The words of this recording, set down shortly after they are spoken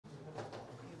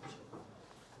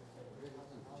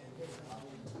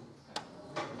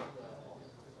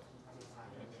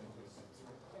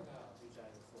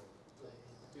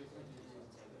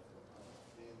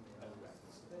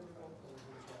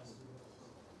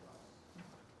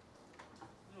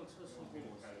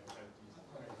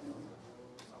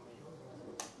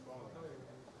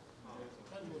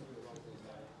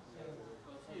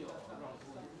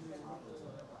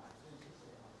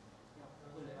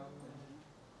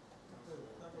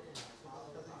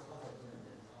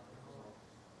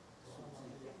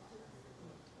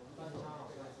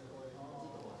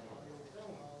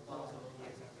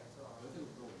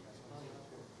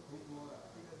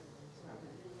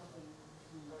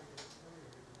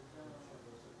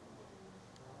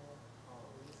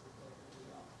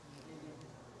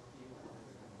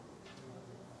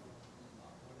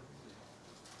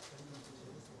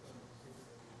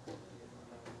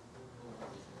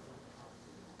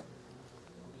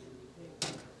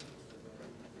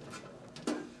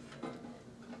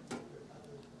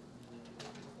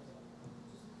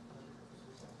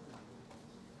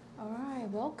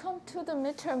Welcome to the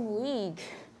midterm week.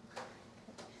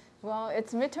 Well,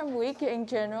 it's midterm week in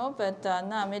general, but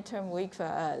not midterm week for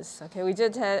us. Okay, we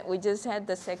just had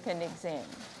the second exam.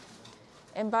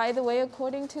 And by the way,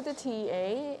 according to the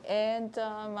TA and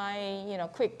my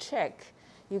quick check,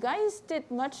 you guys did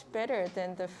much better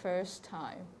than the first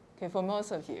time. Okay, for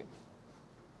most of you.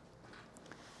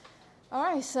 All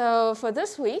right, so for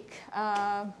this week,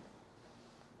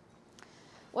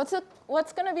 what's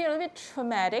going to be a little bit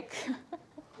traumatic?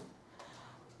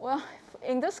 Well,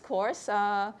 in this course,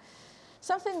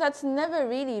 something that's never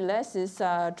really less is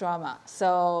drama.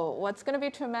 So what's going to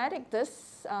be traumatic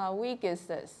this week is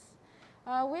this.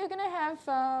 We're going to have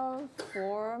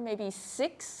 4, maybe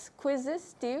 6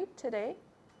 quizzes due today.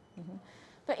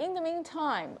 But in the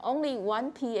meantime, only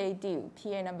one PA due,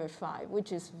 PA number 5,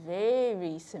 which is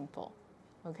very simple.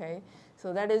 Okay,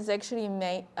 so that is actually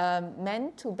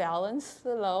meant to balance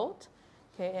the load.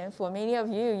 Okay, and for many of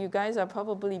you, you guys are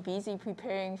probably busy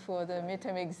preparing for the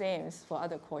midterm exams for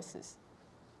other courses.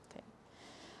 Okay.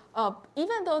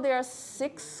 Even though there are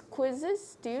 6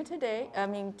 quizzes due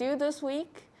due this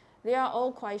week, they are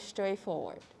all quite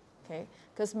straightforward. Okay,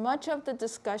 because much of the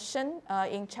discussion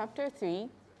in chapter 3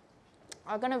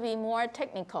 are going to be more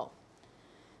technical.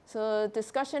 So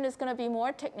discussion is going to be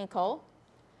more technical.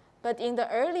 But in the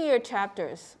earlier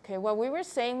chapters, okay, what we were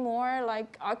saying more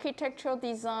like architectural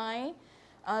design,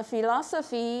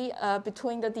 philosophy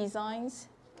between the designs.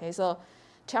 Okay, so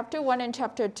chapter 1 and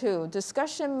chapter 2,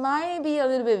 discussion might be a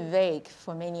little bit vague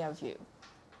for many of you.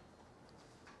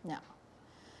 Now,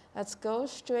 let's go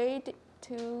straight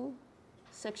to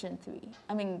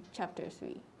chapter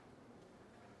 3.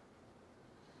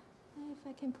 If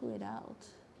I can pull it out,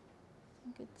 I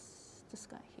think it's this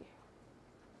guy here.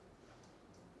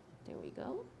 There we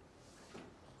go.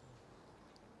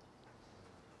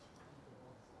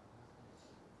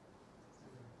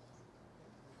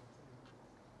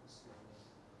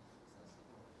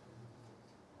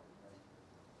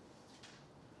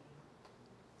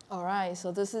 All right,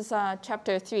 so this is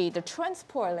chapter 3, the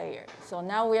transport layer. So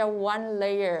now we are one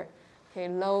layer, okay,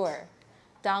 lower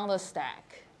down the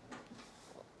stack.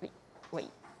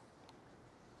 Wait.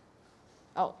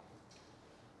 Oh,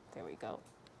 there we go.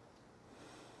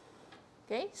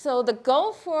 Okay, so the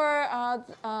goal for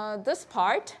this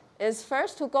part is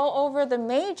first to go over the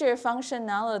major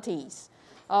functionalities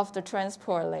of the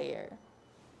transport layer.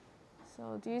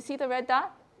 So do you see the red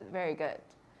dot? Very good.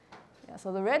 Yeah,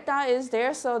 so the red dot is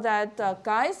there so that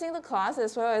guys in the class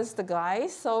as well as the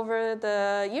guys over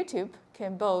the YouTube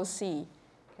can both see.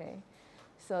 Okay,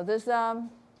 so this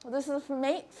is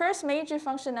first major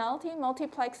functionality,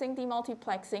 multiplexing,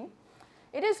 demultiplexing.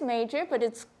 It is major, but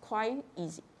it's quite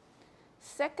easy.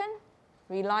 Second,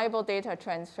 reliable data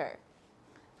transfer.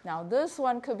 Now this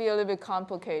one could be a little bit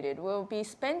complicated. We'll be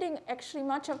spending actually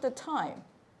much of the time,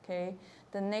 okay,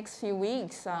 the next few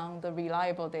weeks on the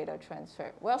reliable data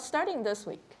transfer. Well, starting this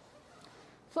week.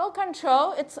 Flow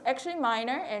control, it's actually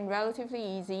minor and relatively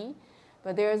easy,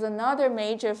 but there's another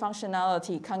major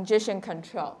functionality, congestion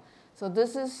control. So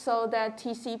this is so that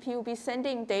TCP will be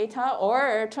sending data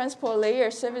or transport layer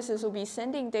services will be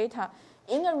sending data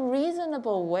in a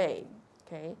reasonable way.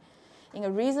 Okay, in a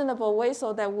reasonable way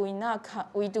so that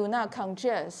we do not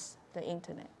congest the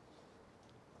internet.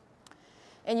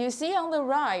 And you see on the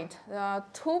right, there are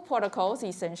 2 protocols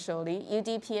essentially,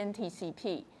 UDP and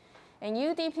TCP. And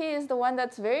UDP is the one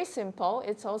that's very simple.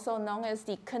 It's also known as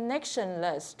the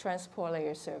connectionless transport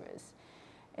layer service.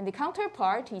 And the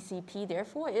counterpart, TCP,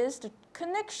 therefore, is the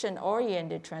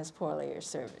connection-oriented transport layer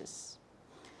service.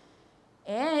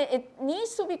 And it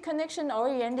needs to be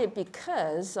connection-oriented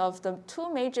because of the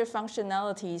 2 major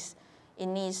functionalities it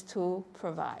needs to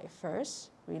provide. First,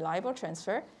 reliable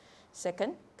transfer.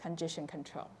 Second, congestion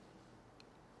control.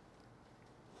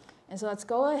 And so let's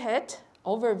go ahead,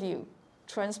 overview,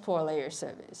 transport layer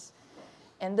service.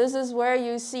 And this is where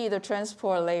you see the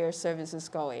transport layer services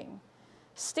going.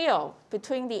 Still,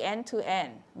 between the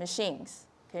end-to-end machines,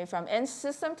 okay, from end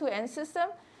system to end system,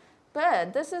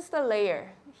 but this is the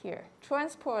layer here,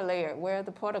 transport layer, where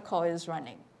the protocol is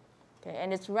running. Okay,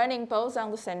 and it's running both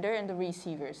on the sender and the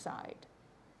receiver side.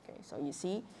 Okay, so you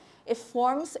see, it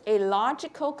forms a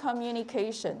logical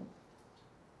communication.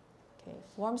 Okay,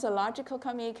 forms a logical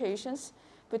communications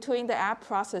between the app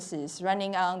processes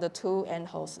running on the 2 end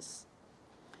hosts.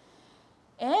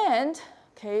 And,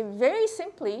 okay, very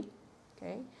simply,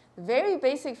 okay, the very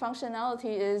basic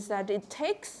functionality is that it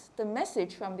takes the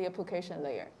message from the application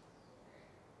layer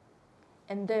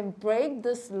and then break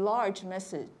this large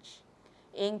message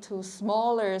into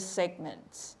smaller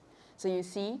segments. So you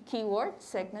see keyword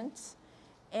segments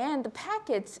And the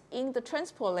packets in the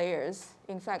transport layers,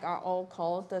 in fact, are all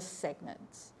called the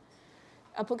segments.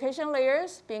 Application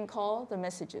layers being called the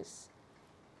messages.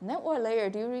 Network layer,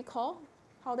 do you recall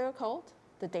how they're called?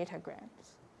 The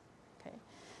datagrams. Okay.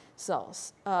 So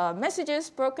messages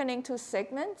broken into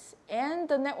segments, and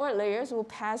the network layers will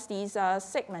pass these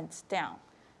segments down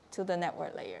to the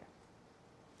network layer.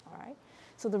 All right.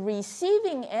 So the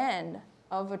receiving end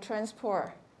of a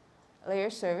transport layer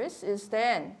service is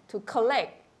then to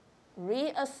collect,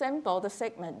 reassemble the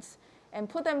segments, and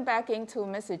put them back into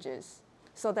messages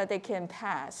so that they can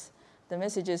pass the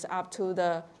messages up to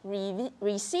the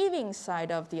receiving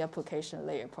side of the application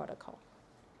layer protocol.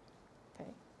 Okay.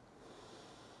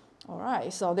 All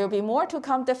right, so there'll be more to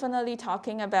come, definitely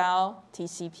talking about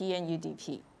TCP and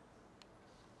UDP.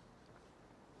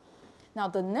 Now,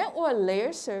 the network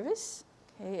layer service,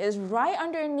 okay, is right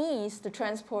underneath the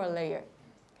transport layer.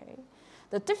 Okay.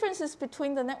 The differences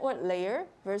between the network layer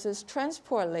versus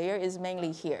transport layer is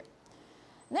mainly here.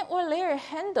 Network layer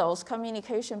handles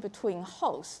communication between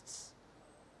hosts,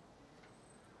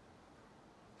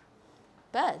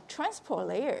 but transport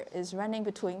layer is running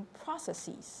between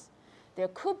processes. There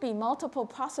could be multiple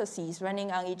processes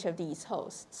running on each of these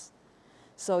hosts.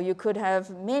 So you could have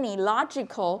many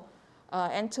logical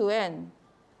end-to-end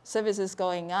services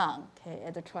going on, okay,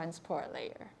 at the transport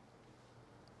layer.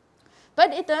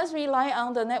 But it does rely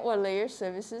on the network layer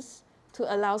services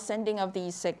to allow sending of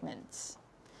these segments.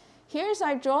 Here's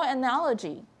I draw an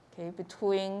analogy, okay,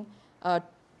 between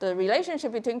the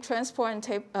relationship between transport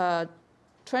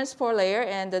layer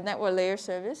and the network layer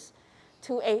service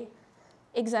to an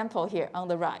example here on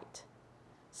the right.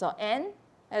 So N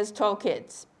has 12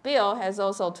 kids. Bill has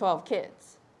also 12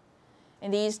 kids.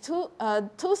 And these two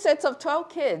sets of 12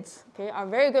 kids, okay, are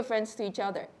very good friends to each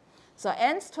other. So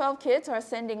N's 12 kids are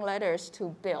sending letters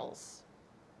to Bill's.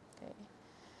 Okay.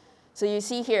 So you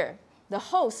see here, the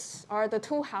hosts are the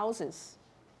two houses.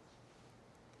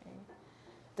 Okay.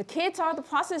 The kids are the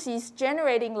processes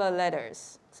generating the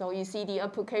letters. So you see the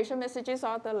application messages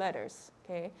are the letters.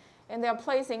 Okay. And they're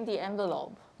placing the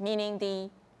envelope, meaning the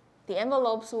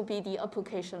envelopes will be the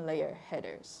application layer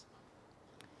headers.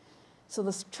 So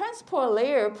the transport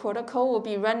layer protocol will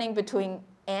be running between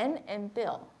N and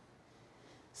Bill.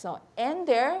 So N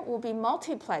there will be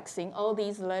multiplexing all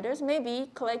these letters, maybe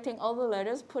collecting all the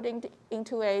letters, putting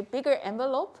into a bigger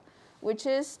envelope, which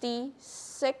is the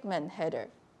segment header.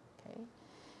 Okay.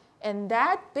 And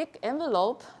that big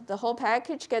envelope, the whole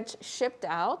package gets shipped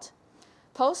out.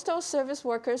 Postal service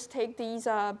workers take these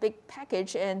big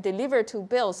package and deliver to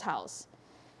Bill's house.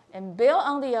 And Bill,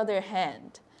 on the other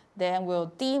hand, then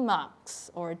will demux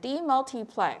or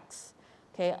demultiplex.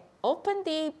 Okay, open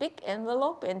the big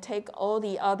envelope and take all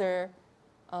the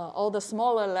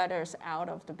smaller letters out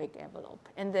of the big envelope,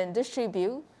 and then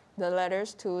distribute the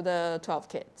letters to the 12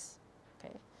 kids.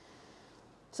 Okay.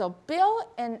 So Bill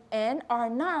and Ann are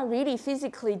not really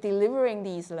physically delivering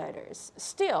these letters.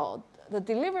 Still, the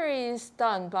delivery is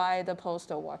done by the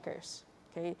postal workers.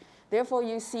 Okay. Therefore,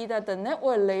 you see that the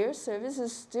network layer service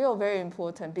is still very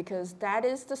important because that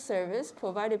is the service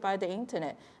provided by the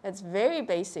internet. It's very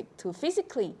basic to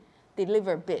physically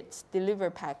deliver bits, deliver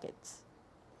packets.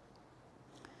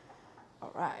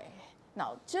 All right.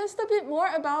 Now, just a bit more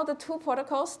about the two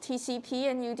protocols, TCP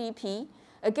and UDP.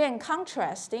 Again,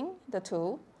 contrasting the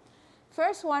two.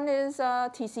 First one is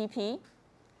TCP.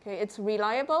 Okay, it's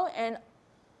reliable and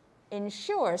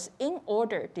ensures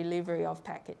in-order delivery of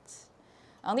packets.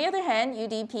 On the other hand,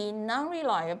 UDP,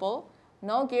 non-reliable,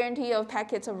 no guarantee of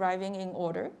packets arriving in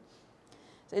order.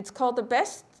 So it's called the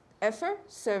best effort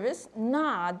service,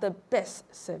 not the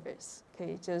best service,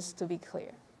 okay, just to be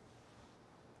clear.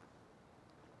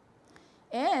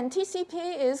 And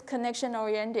TCP is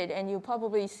connection-oriented, and you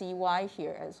probably see why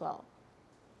here as well.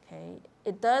 Okay.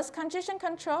 It does congestion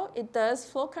control, it does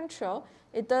flow control,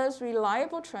 it does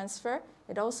reliable transfer,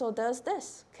 it also does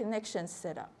this, connection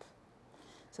setup.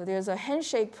 So there's a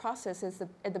handshake process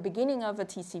at the beginning of a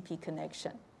TCP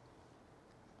connection.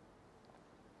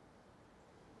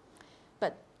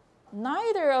 But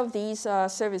neither of these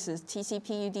services,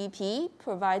 TCP, UDP,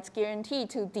 provides guarantee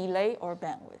to delay or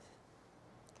bandwidth.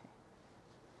 Okay.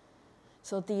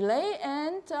 So delay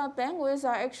and bandwidth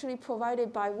are actually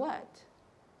provided by what?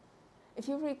 If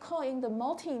you recall in the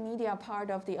multimedia part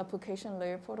of the application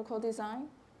layer protocol design,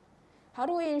 how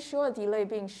do we ensure delay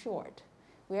being short?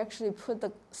 We actually put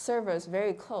the servers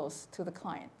very close to the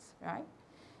clients, right?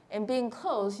 And being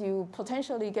close, you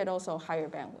potentially get also higher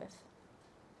bandwidth.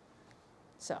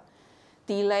 So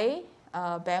delay,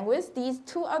 bandwidth, these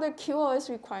two other QoS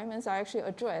requirements are actually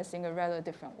addressed in a rather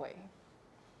different way.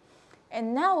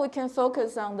 And now we can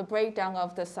focus on the breakdown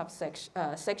of the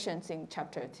sections in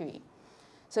chapter 3.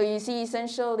 So you see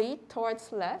essentially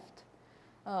towards left,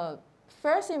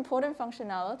 first important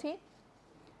functionality,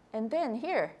 and then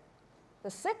here,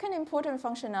 the second important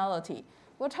functionality.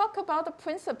 We'll talk about the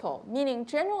principle, meaning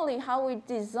generally how we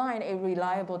design a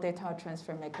reliable data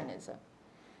transfer mechanism.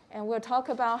 And we'll talk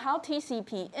about how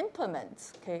TCP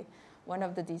implements, okay, one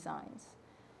of the designs.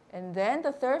 And then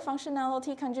the third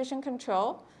functionality, congestion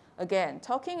control. Again,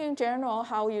 talking in general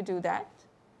how you do that.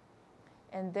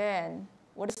 And then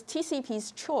what is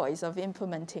TCP's choice of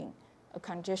implementing a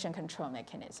congestion control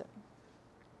mechanism?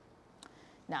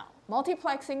 Now,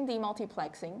 multiplexing,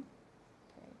 demultiplexing.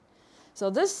 Okay. So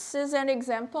this is an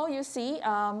example you see.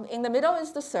 In the middle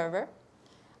is the server.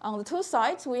 On the two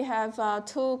sides, we have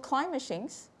two client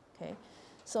machines. Okay.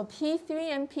 So P3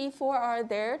 and P4 are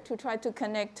there to try to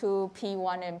connect to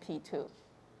P1 and P2. Okay.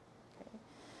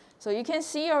 So you can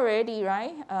see already,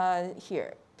 right,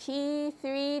 here.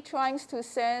 P3 tries to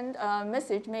send a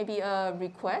message, maybe a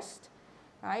request,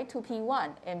 right, to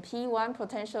P1. And P1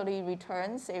 potentially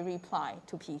returns a reply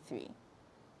to P3. Okay.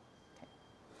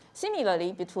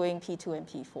 Similarly, between P2 and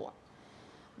P4.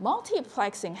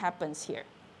 Multiplexing happens here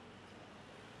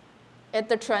at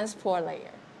the transport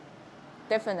layer,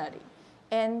 definitely.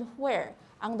 And where?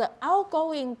 On the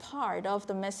outgoing part of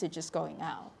the messages going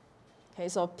out. Okay,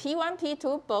 so P1,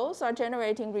 P2, both are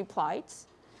generating replies.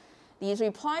 These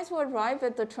replies will arrive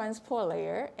at the transport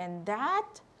layer, and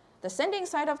the sending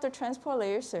side of the transport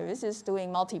layer service is doing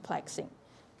multiplexing,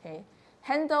 okay?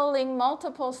 Handling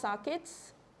multiple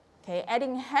sockets, okay?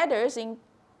 Adding headers into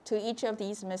each of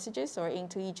these messages or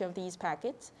into each of these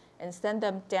packets and send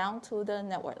them down to the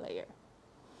network layer.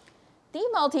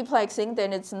 Demultiplexing,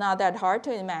 then it's not that hard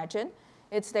to imagine.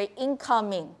 It's the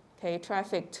incoming, okay,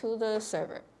 traffic to the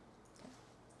server.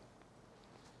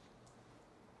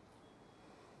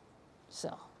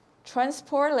 So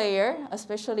transport layer,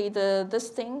 especially this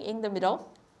thing in the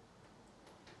middle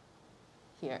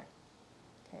here.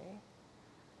 Okay.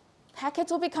 Packets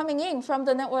will be coming in from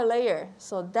the network layer.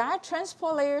 So that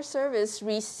transport layer service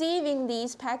receiving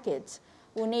these packets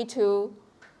will need to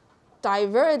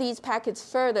divert these packets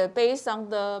further based on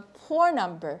the port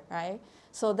number, right?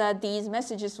 So that these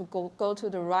messages will go to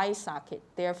the right socket,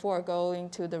 therefore going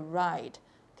to the right,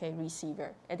 okay,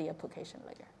 receiver at the application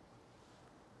layer.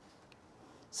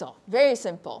 So very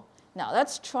simple. Now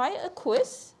let's try a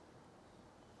quiz.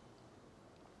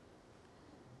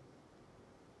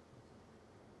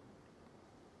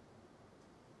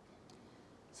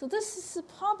 So this is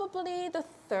probably the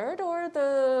third or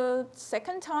the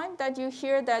second time that you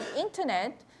hear that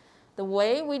internet, the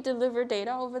way we deliver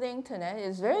data over the internet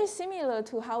is very similar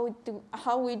to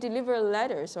how we deliver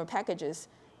letters or packages,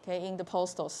 okay, in the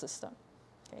postal system.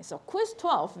 Okay, so quiz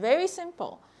 12, very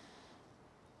simple.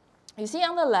 You see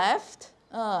on the left,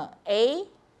 A,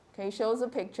 okay, shows a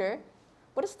picture.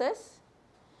 What is this?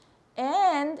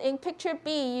 And in picture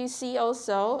B, you see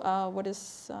also,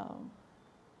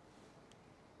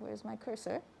 where's my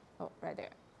cursor? Oh, right there.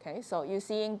 Okay, so you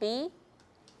see in B,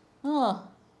 a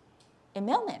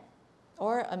mailman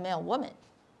or a mailwoman.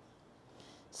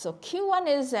 So Q1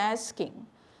 is asking,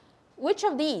 which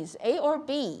of these, A or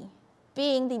B,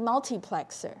 being the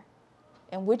multiplexer,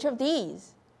 and which of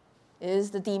these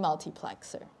is the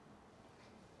demultiplexer?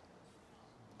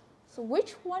 So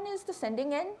which one is the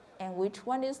sending end and which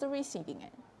one is the receiving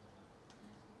end?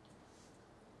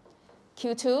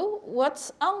 Q2,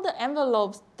 what's on the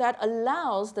envelope that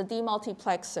allows the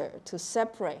demultiplexer to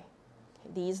separate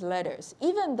these letters,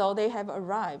 even though they have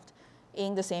arrived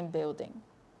in the same building?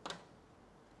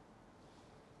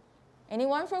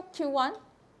 Anyone for Q1?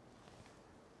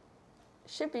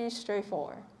 Should be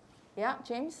straightforward. Yeah,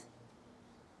 James?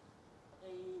 A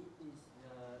is the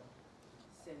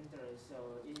sender, so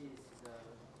it is the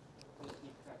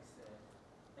multiplexer,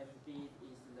 and B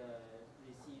is the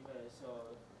receiver,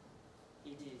 so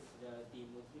it is the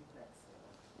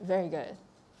demultiplexer. Very good.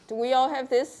 Do we all have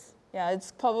this? Yeah,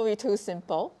 it's probably too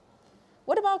simple.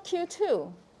 What about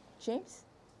Q2? James,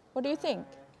 what do you think?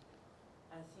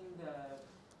 I think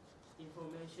the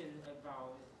information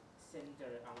about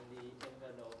sender on the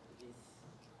envelope is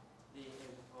the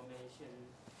information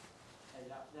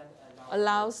that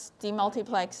allows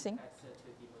demultiplexing. To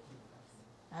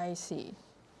demultiplex. I see.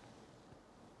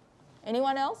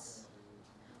 Anyone else?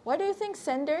 Why do you think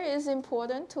sender is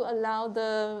important to allow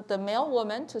the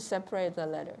mailwoman to separate the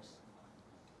letters?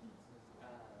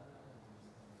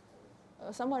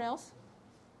 Someone else?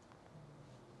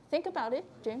 Think about it,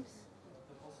 James.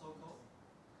 The postal code?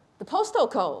 The postal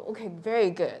code. Okay, very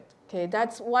good. Okay,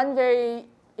 that's one very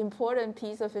important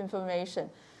piece of information.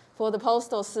 for the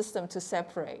postal system to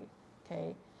separate,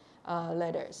 okay,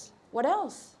 letters. What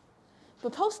else? The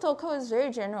postal code is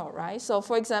very general, right? So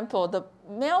for example, the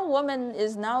male woman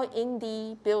is now in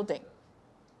the building.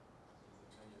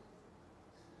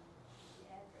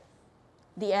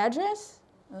 The address?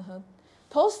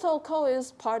 Postal code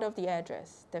is part of the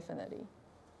address, definitely.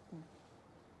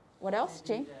 What else,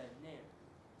 Jane?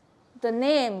 The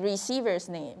name, receiver's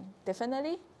name,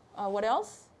 definitely. What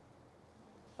else?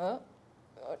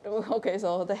 Okay,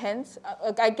 so the hands.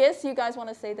 I guess you guys want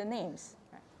to say the names.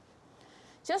 Right?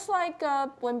 Just like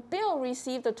when Bill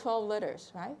received the 12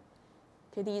 letters, right?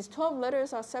 Okay, these 12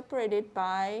 letters are separated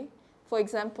by, for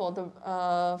example,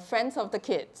 the friends of the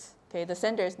kids, okay, the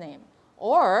sender's name,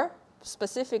 or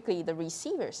specifically the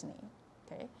receiver's name,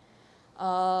 okay?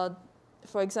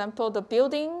 For example, the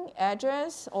building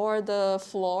address or the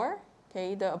floor,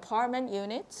 okay, the apartment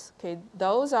units, okay,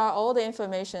 those are all the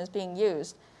information being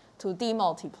used to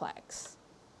demultiplex.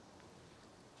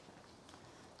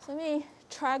 So let me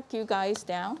track you guys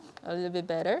down a little bit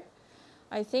better.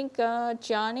 I think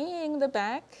Johnny in the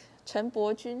back, Chen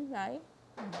Bojun, right?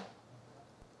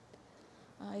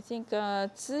 I think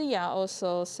Ziya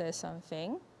also said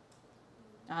something.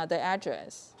 The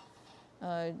address.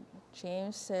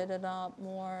 James said a lot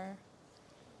more.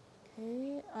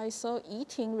 Okay, I saw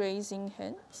Eating raising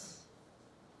hands.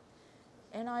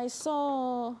 And I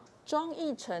saw Zhang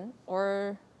Yichen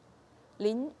or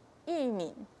Lin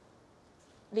Yumin.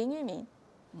 Lin Yumin.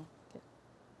 Okay.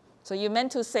 So you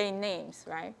meant to say names,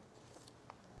 right?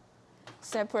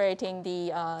 Separating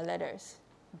the letters.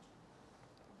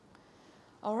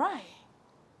 All right.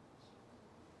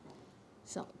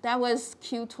 So that was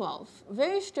Q12.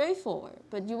 Very straightforward,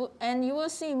 but you will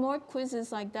see more quizzes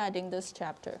like that in this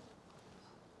chapter.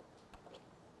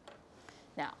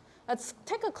 Now, let's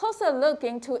take a closer look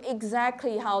into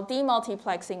exactly how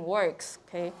demultiplexing works,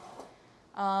 okay,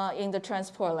 in the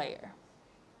transport layer.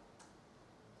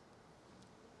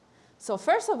 So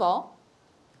first of all,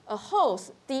 a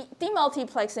host,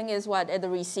 demultiplexing is what? At the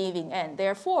receiving end.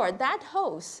 Therefore, that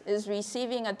host is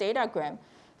receiving a datagram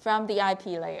from the IP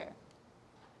layer.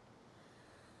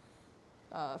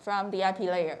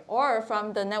 Or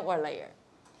from the network layer.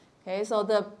 Okay, so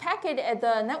the packet at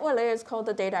the network layer is called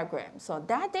the datagram. So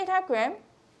that datagram,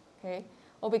 okay,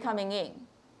 will be coming in.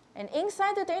 And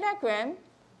inside the datagram,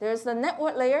 there's the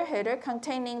network layer header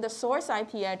containing the source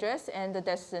IP address and the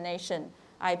destination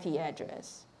IP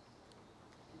address.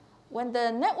 When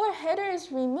the network header is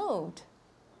removed,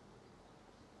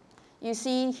 you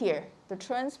see here the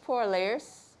transport layer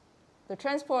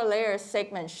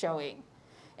segment showing.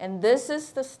 And this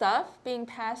is the stuff being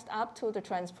passed up to the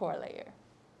transport layer.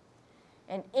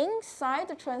 And inside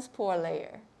the transport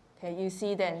layer, okay, you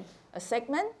see then a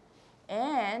segment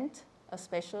and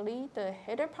especially the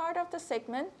header part of the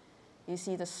segment, you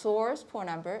see the source port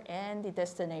number and the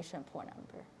destination port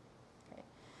number. Okay.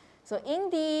 So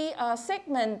in the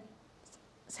segment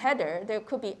header, there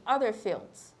could be other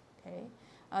fields. Okay.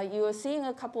 You will see in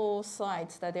a couple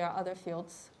slides that there are other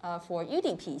fields for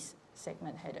UDP's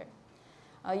segment header.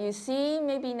 You see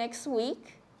maybe next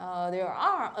week, there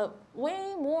are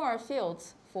way more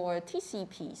fields for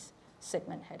TCP's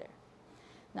segment header.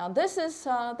 Now this is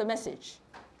the message,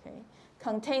 okay,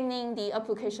 containing the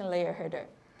application layer header.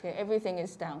 Okay, everything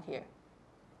is down here.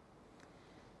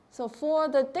 So for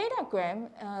the datagram,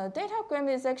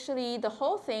 datagram is actually the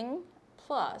whole thing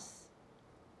plus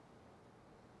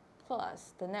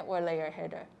the network layer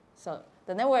header. So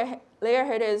the network layer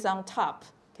header is on top,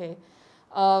 okay,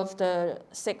 of the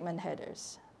segment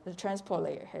headers, the transport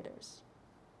layer headers.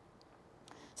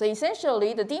 So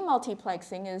essentially, the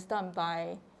demultiplexing is done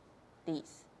by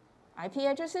these IP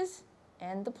addresses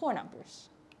and the port numbers.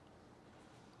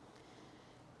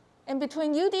 And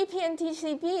between UDP and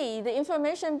TCP, the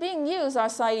information being used are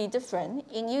slightly different.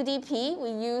 In UDP, we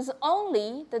use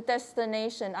only the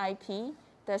destination IP,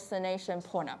 destination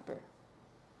port number.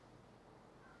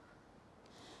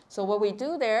 So what we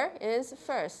do there is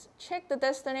first check the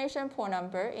destination port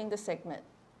number in the segment,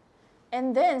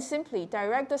 and then simply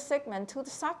direct the segment to the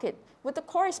socket with the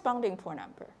corresponding port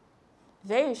number.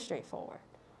 Very straightforward.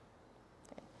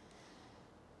 Okay.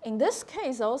 In this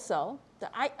case also,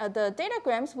 the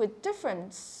datagrams with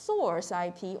different source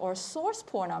IP or source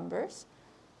port numbers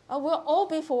will all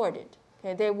be forwarded.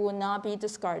 Okay. They will not be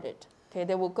discarded. Okay.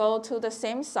 They will go to the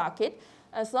same socket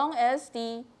as long as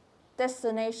the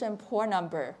destination port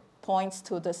number points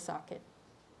to the socket.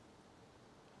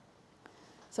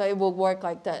 So it will work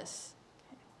like this.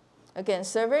 Again,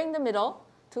 server in the middle,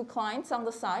 two clients on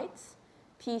the sides,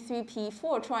 P3,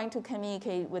 P4 trying to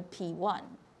communicate with P1.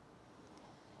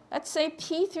 Let's say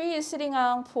P3 is sitting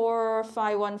on port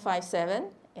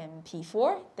 5157 and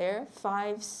P4, there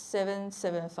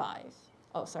 5775.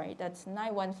 Oh, sorry, that's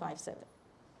 9157.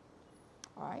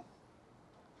 All right.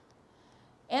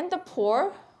 And the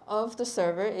port of the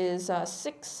server is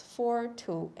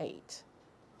 6428.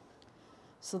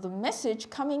 So the message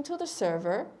coming to the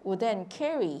server will then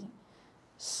carry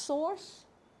source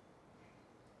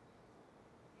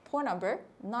port number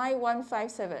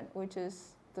 9157, which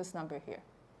is this number here.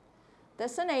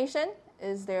 Destination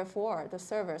is therefore the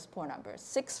server's port number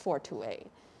 6428.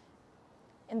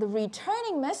 And the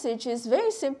returning message is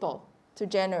very simple to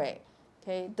generate.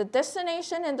 Okay, the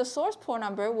destination and the source port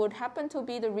number would happen to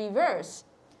be the reverse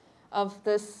of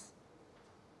this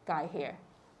guy here,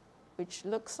 which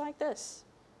looks like this.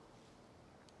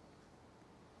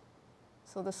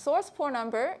 So the source port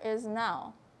number is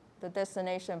now the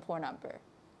destination port number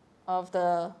of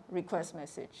the request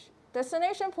message.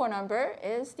 Destination port number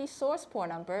is the source port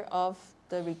number of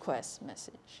the request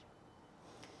message.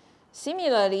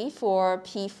 Similarly, for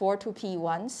P4 to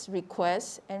P1's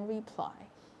request and reply.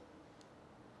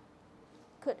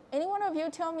 Could any one of you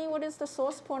tell me what is the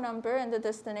source port number and the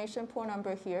destination port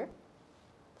number here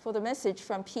for the message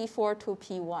from P4 to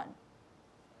P1?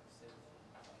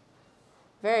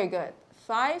 Very good.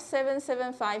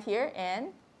 5775 here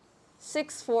and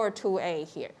 6428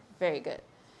 here. Very good.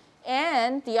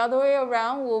 And the other way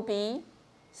around will be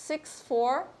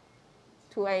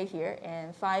 6428 here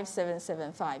and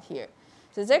 5775 here.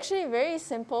 So it's actually very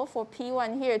simple for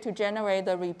P1 here to generate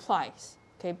the replies,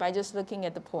 okay, by just looking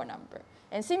at the port number.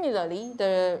 And similarly,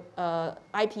 the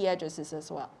IP addresses as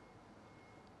well.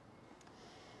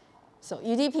 So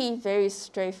UDP, very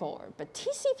straightforward. But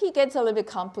TCP gets a little bit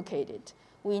complicated.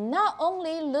 We not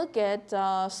only look at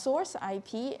source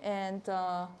IP and,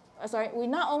 we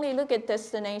not only look at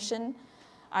destination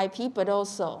IP, but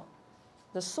also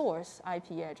the source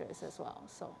IP address as well.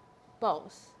 So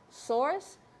both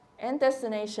source and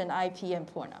destination IP and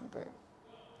port number. Okay.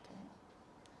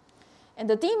 And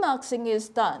the demuxing is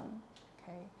done,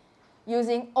 okay,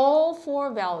 using all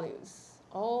four values,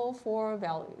 all four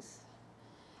values.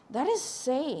 That is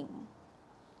saying,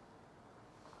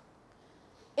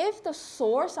 if the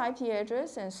source IP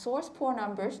address and source port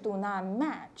numbers do not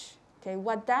match, okay,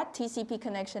 what that TCP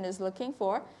connection is looking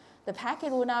for, the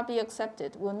packet will not be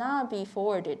accepted, will not be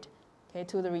forwarded, okay,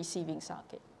 to the receiving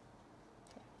socket.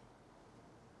 Okay.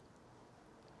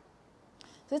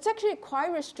 So it's actually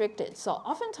quite restricted. So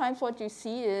oftentimes what you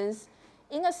see is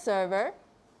in a server,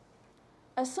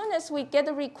 as soon as we get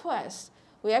a request,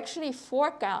 we actually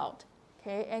fork out,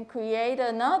 okay, and create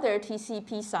another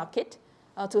TCP socket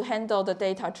to handle the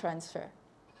data transfer.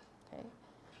 Okay.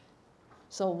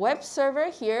 So web server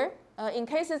here, in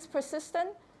case it's persistent,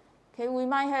 okay, we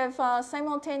might have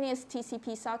simultaneous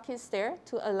TCP sockets there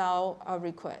to allow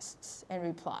requests and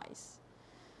replies.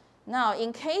 Now,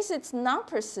 in case it's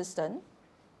non-persistent,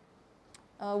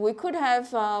 we could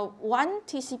have one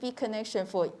TCP connection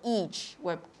for each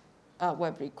web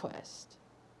request.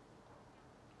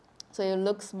 So it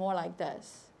looks more like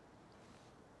this.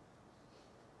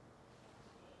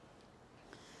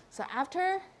 So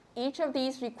after each of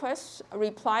these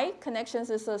reply connections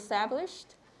is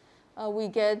established, we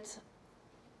get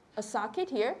a socket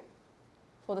here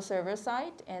for the server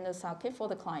side and a socket for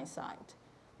the client side.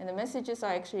 And the messages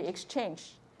are actually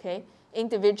exchanged, okay,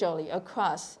 individually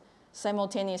across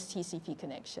simultaneous TCP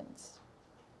connections.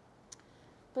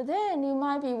 But then you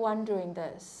might be wondering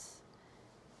this.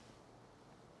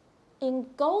 In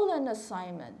golden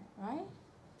assignment, right,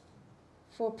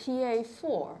 for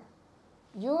PA4,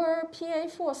 your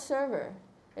PA4 server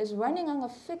is running on a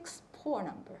fixed port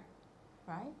number,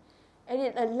 right? And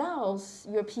it allows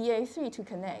your PA3 to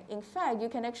connect. In fact, you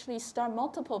can actually start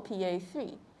multiple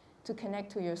PA3 to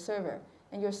connect to your server,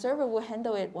 and your server will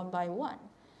handle it one by one.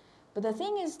 But the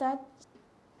thing is that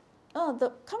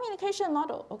the communication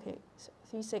model, okay, so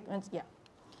 3 segments, yeah.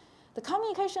 The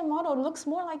communication model looks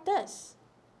more like this.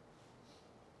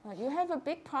 You have a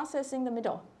big process in the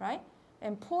middle, right?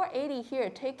 And port 80 here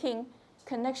taking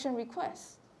connection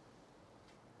requests.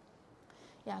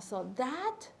 Yeah, so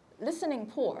that listening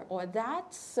port or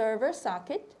that server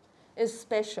socket is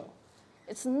special.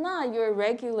 It's not your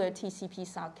regular TCP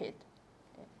socket.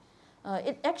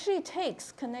 It actually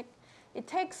takes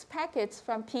packets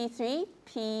from P3,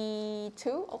 P2,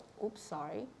 oh, oops,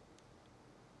 sorry.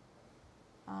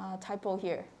 Typo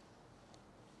here.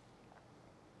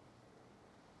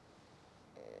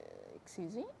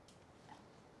 Excuse me.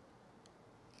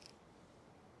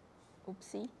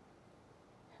 Oopsie.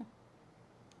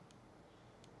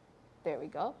 There we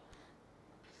go.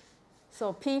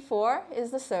 So P4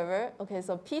 is the server. Okay,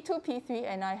 so P2, P3,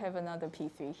 and I have another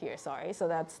P3 here. Sorry, so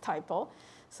that's typo.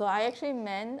 So I actually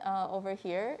meant over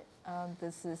here,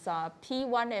 this is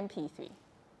P1 and P3.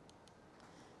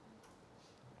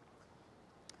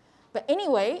 But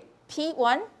anyway,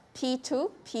 P1,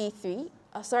 P2, P3,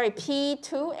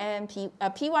 P2 and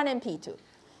P1 and P2.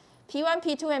 P1,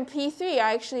 P2, and P3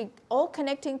 are actually all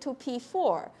connecting to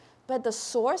P4, but the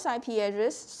source IP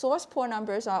address, source port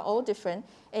numbers are all different,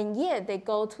 and yet they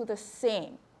go to the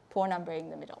same port number in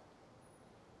the middle,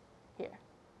 here.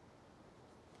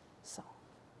 So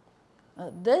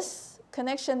this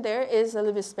connection there is a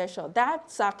little bit special.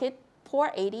 That socket,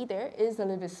 port 80 there, is a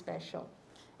little bit special.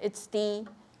 It's the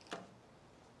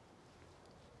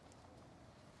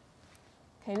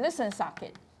listen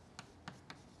socket.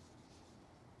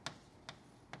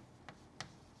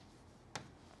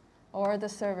 Or the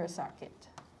server socket.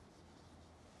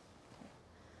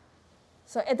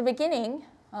 So at the beginning,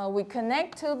 we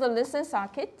connect to the listen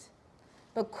socket,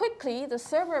 but quickly the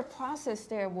server process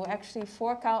there will actually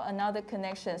fork out another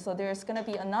connection. So there's going to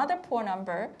be another port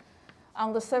number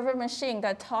on the server machine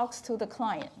that talks to the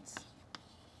clients.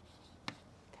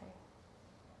 Okay.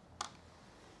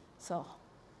 So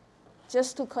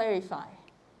just to clarify.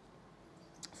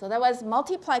 So that was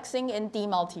multiplexing and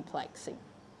demultiplexing.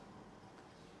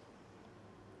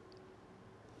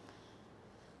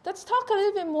 Let's talk a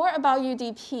little bit more about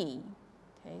UDP.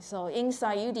 Okay, so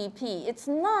inside UDP, it's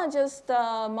not just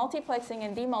multiplexing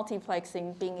and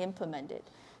demultiplexing being implemented.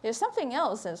 There's something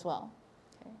else as well.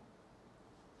 Okay.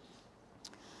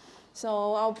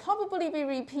 So I'll probably be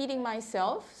repeating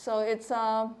myself. So it's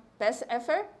best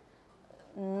effort,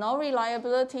 no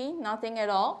reliability, nothing at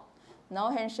all, no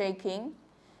handshaking.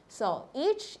 So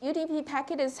each UDP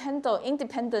packet is handled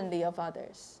independently of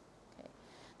others.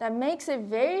 That makes it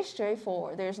very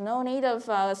straightforward. There's no need of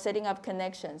setting up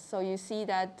connections. So you see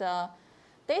that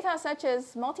data such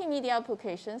as multimedia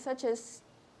applications, such as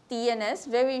DNS,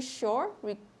 very short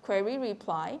query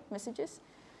reply messages,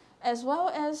 as well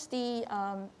as the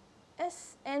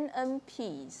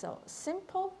SNMP, so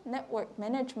Simple Network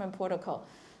Management Protocol.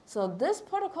 So this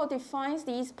protocol defines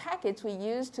these packets we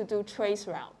use to do trace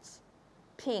routes,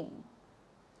 ping.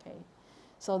 Okay.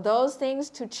 So those things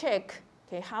to check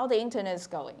how the internet is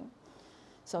going.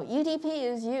 So UDP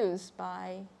is used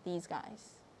by these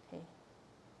guys. Okay.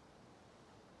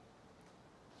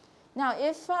 Now,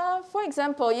 if, for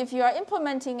example, if you are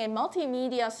implementing a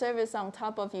multimedia service on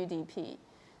top of UDP,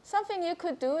 something you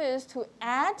could do is to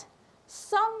add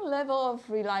some level of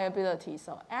reliability.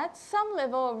 So add some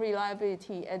level of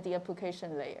reliability at the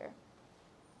application layer.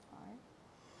 All right.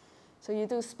 So you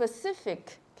do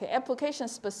specific,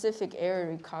 application-specific error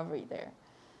recovery there.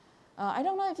 I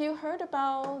don't know if you heard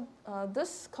about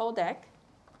this codec,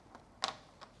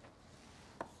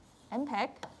 MPEG.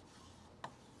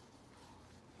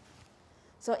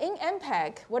 So in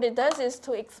MPEG, what it does is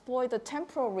to exploit the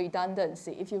temporal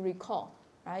redundancy, if you recall,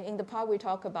 right? In the part we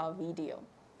talk about video.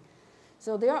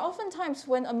 So there are often times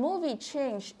when a movie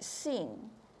changed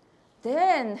scene,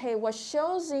 then, hey, what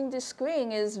shows in the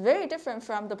screen is very different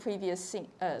from the previous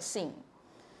scene.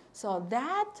 So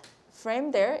that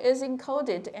frame there is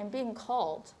encoded and being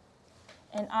called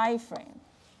an iframe.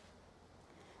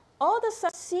 All the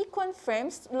subsequent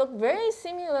frames look very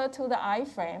similar to the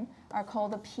iframe are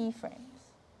called the p frames.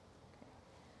 Okay.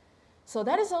 So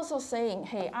that is also saying,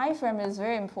 hey, iframe is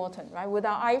very important, right?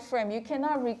 Without iframe, you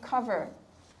cannot recover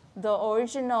the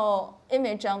original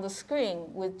image on the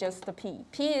screen with just the p.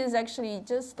 P is actually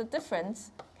just the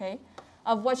difference, okay,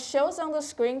 of what shows on the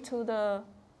screen to the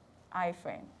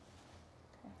iframe.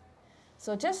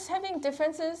 So just having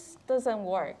differences doesn't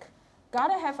work.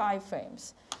 Gotta have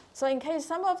iframes. So in case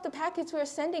some of the packets we're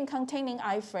sending containing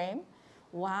iframe,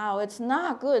 wow, it's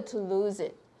not good to lose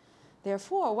it.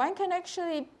 Therefore, one can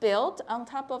actually build on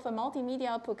top of a multimedia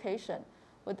application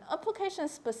with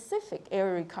application-specific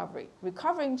error recovery,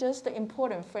 recovering just the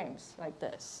important frames like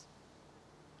this.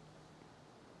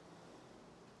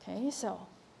 Okay, so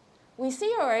we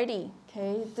see already,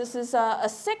 okay, this is a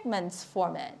segments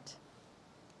format.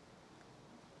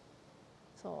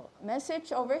 So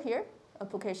message over here,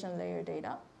 application layer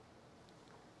data.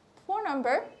 Port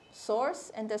number,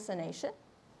 source, and destination.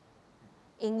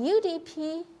 In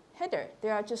UDP header,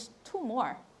 there are just two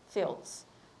more fields.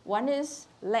 One is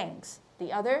length,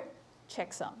 the other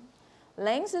checksum.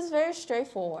 Length is very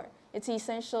straightforward. It's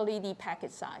essentially the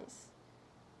packet size.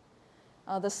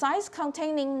 The size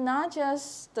containing not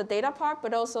just the data part,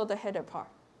 but also the header part.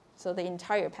 So the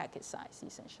entire packet size,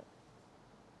 essentially.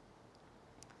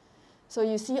 So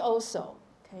you see also,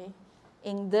 okay,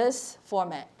 in this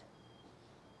format,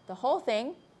 the whole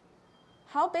thing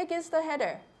How big is the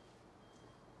header?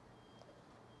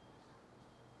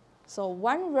 So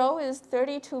one row is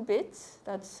 32 bits.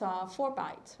 That's 4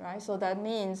 bytes, right? So that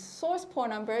means source port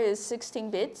number is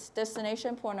 16 bits.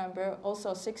 Destination port number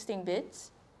also 16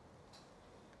 bits.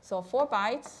 So 4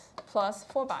 bytes plus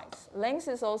 4 bytes. Length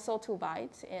is also 2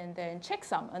 bytes. And then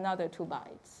checksum, another 2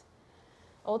 bytes.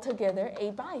 Altogether,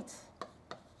 8 bytes.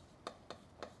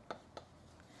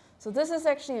 So this is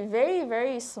actually very,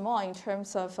 very small in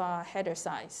terms of header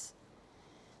size.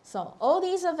 So all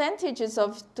these advantages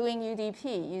of doing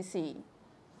UDP, you see.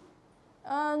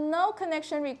 No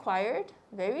connection required,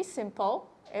 very simple.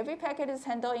 Every packet is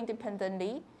handled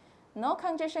independently. No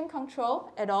congestion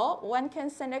control at all. One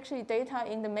can send actually data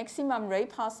in the maximum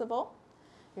rate possible.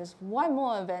 There's one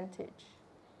more advantage.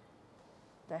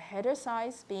 The header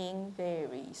size being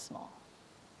very small.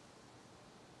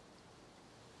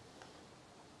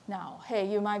 Now, hey,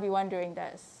 you might be wondering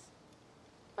this.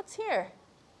 What's here?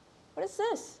 What is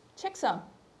this? Checksum.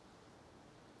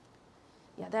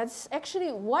 Yeah, that's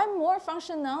actually one more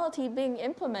functionality being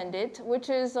implemented, which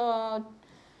is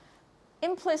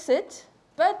implicit,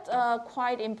 but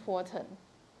quite important.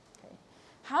 Okay.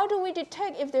 How do we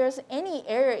detect if there's any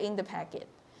error in the packet?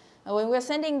 When we're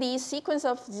sending these sequence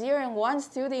of 0 and 1s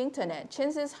through the internet,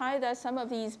 chances high that some of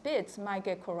these bits might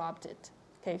get corrupted,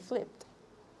 okay, flipped.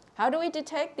 How do we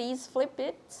detect these flip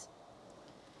bits?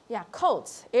 Yeah,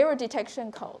 codes, error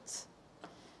detection codes.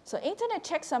 So internet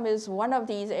checksum is one of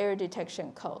these error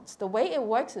detection codes. The way it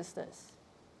works is this.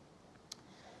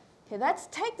 Okay, let's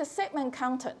take the segment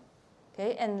counter,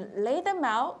 okay, and lay them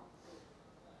out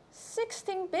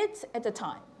 16 bits at a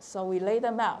time. So we lay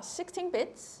them out 16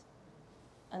 bits,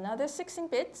 another 16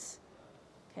 bits,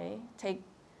 okay, take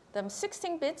them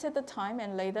 16 bits at a time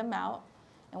and lay them out.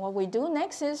 And what we do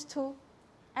next is to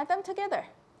add them together.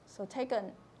 So take a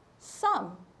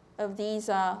sum of these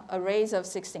arrays of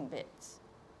 16 bits.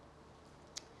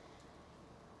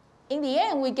 In the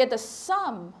end, we get the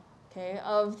sum, okay,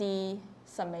 of the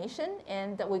summation,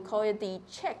 and we call it the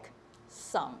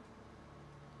checksum.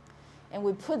 And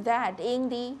we put that in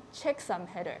the checksum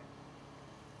header,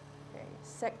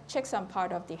 okay, checksum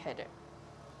part of the header.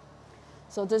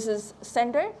 So this is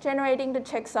sender generating the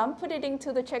checksum, put it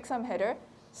into the checksum header,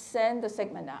 send the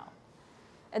segment out.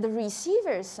 At the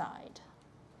receiver side,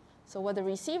 so what the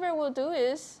receiver will do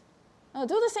is do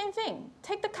the same thing.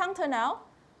 Take the counter now,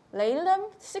 lay them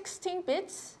 16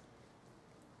 bits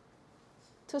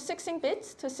to 16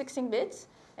 bits to 16 bits,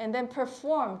 and then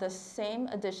perform the same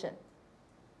addition.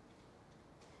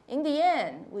 In the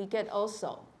end, we get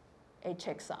also a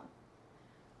checksum.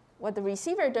 What the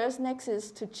receiver does next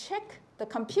is to check the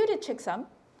computed checksum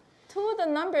to the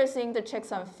numbers in the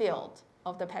checksum field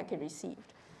of the packet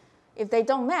received. If they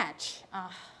don't match,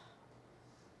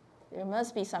 there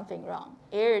must be something wrong,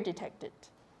 error detected.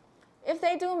 If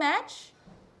they do match,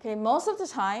 okay, most of the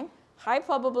time, high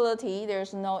probability,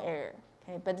 there's no error,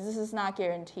 okay, but this is not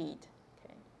guaranteed.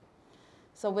 Okay.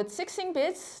 So with 16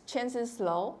 bits, chance is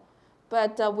low,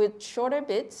 but with shorter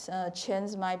bits,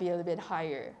 chance might be a little bit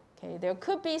higher. Okay. There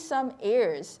could be some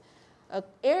errors,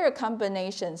 error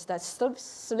combinations that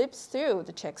slips through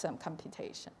the checksum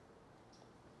computation.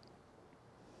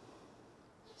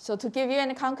 So to give you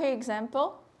a concrete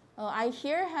example, I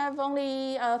here have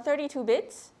only 32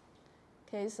 bits.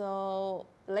 Okay, so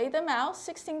lay them out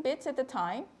 16 bits at a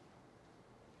time.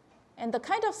 And the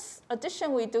kind of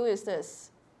addition we do is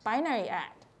this, binary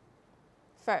add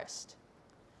first.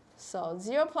 So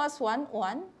 0 plus 1,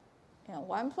 1. And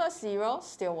 1 plus 0,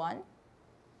 still 1.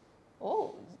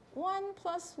 Oh, 1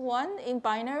 plus 1 in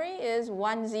binary is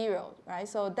 1, 0, right?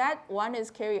 So that 1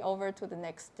 is carried over to the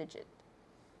next digit.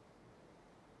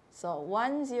 So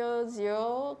 1, 0,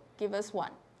 0 give us 1.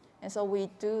 And so we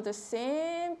do the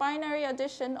same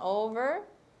addition over,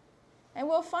 and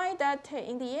we'll find that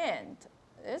in the end,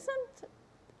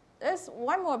 there's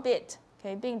one more bit,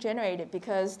 okay, being generated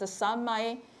because the sum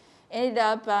might ended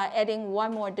up adding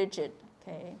one more digit,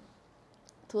 okay,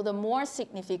 to the more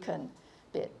significant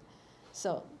bit.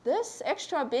 So this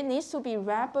extra bit needs to be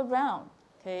wrapped around,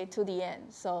 okay, to the end.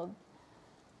 So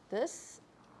this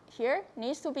here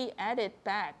needs to be added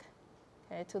back,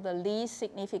 okay, to the least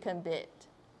significant bit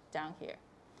down here.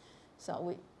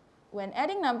 So when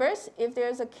adding numbers, if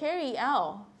there's a carry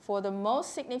out for the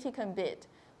most significant bit,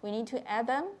 we need to add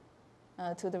them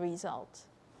to the result.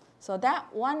 So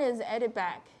that 1 is added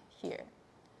back here.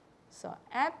 So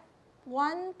add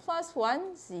 1 plus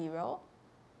 1, 0.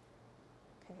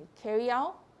 Okay, carry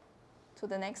out to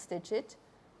the next digit.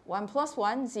 1 plus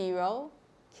 1, 0.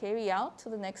 Carry out to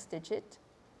the next digit.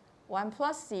 1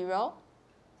 plus 0,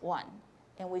 1.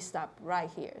 And we stop right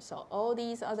here. So all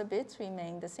these other bits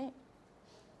remain the same.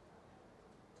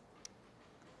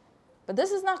 But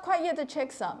this is not quite yet the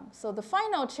checksum. So the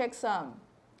final checksum,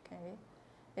 okay,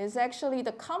 is actually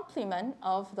the complement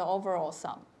of the overall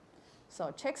sum.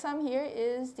 So checksum here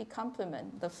is the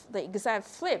complement, the exact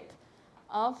flip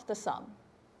of the sum.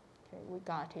 Okay, we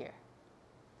got here.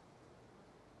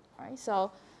 All right,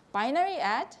 so binary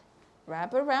add,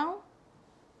 wrap around,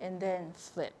 and then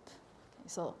flip. Okay,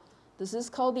 so this is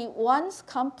called the ones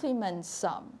complement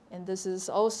sum, and this is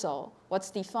also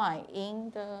what's defined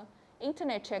in the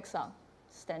internet checksum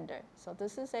standard. So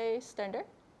this is a standard,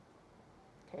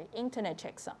 okay, internet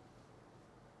checksum.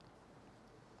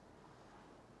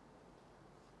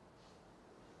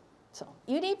 So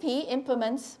UDP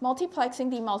implements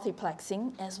multiplexing,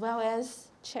 demultiplexing, as well as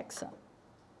checksum.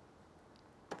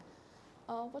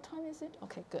 What time is it?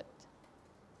 Okay, good.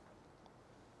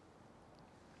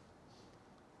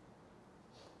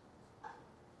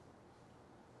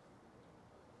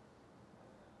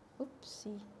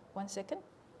 Oopsie, 1 second.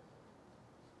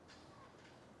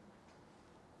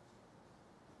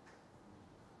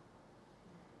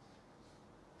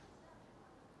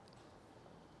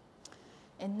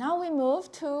 And now we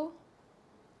move to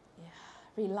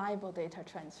reliable data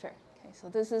transfer. Okay, so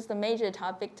this is the major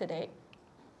topic today.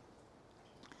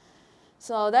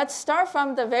 So let's start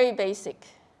from the very basic.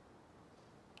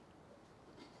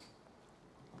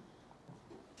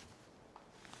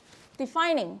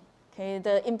 Defining, okay,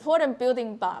 the important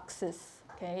building blocks,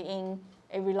 okay, in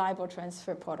a reliable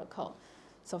transfer protocol.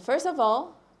 So first of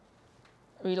all,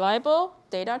 reliable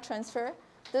data transfer.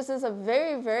 This is a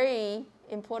very, very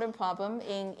important problem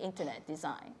in internet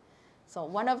design. So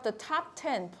one of the top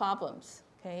 10 problems,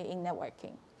 okay, in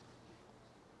networking.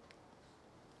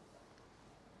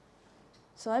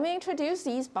 So let me introduce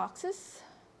these boxes.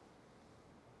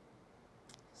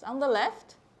 So on the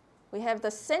left, we have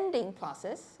the sending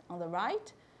process. On the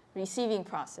right, receiving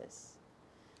process.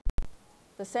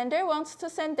 The sender wants to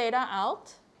send data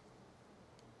out.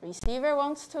 Receiver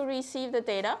wants to receive the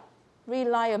data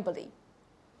reliably.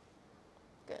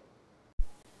 Good.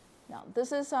 Now,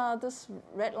 this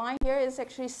red line here is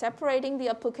actually separating the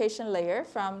application layer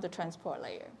from the transport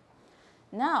layer.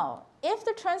 Now, if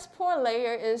the transport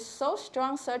layer is so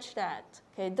strong such that,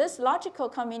 okay, this logical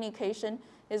communication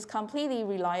is completely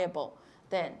reliable,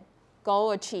 then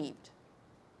goal achieved,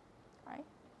 right?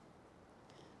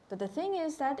 But the thing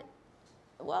is that,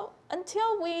 well,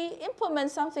 until we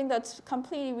implement something that's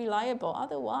completely reliable,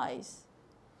 otherwise,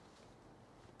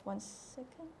 1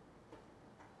 second.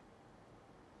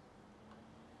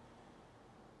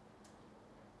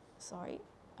 Sorry.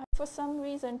 For some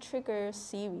reason, trigger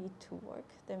Siri to work.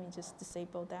 Let me just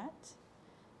disable that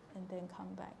and then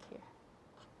come back here.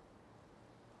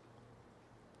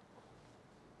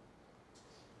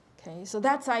 Okay, so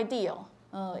that's ideal.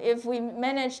 If we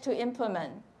manage to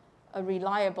implement a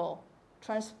reliable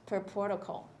transfer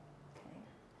protocol. Okay.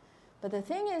 But the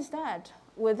thing is that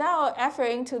without effort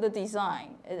into the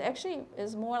design, it actually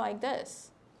is more like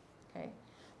this. Okay.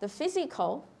 The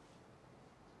physical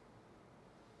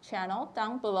channel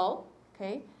down below,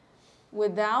 okay,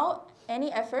 without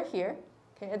any effort here,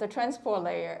 okay, at the transport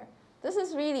layer, this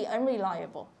is really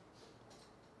unreliable.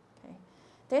 Okay.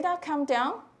 Data come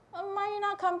down, might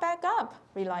not come back up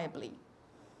reliably.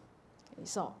 Okay,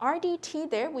 so RDT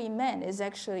there we meant is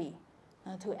actually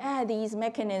to add these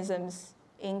mechanisms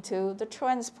into the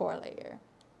transport layer.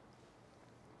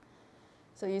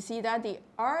 So you see that the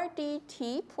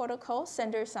RDT protocol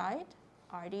sender side,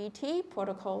 RDT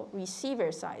protocol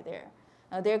receiver side there.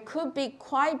 There could be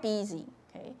quite busy,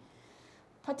 okay?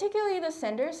 Particularly the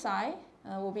sender side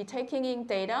will be taking in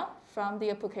data from the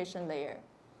application layer,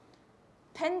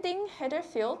 pending header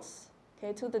fields,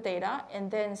 okay, to the data, and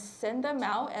then send them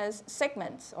out as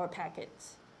segments or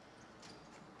packets.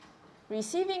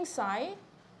 Receiving side,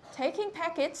 taking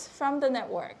packets from the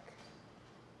network,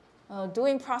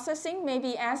 doing processing,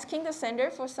 maybe asking the sender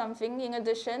for something in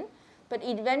addition, but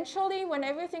eventually, when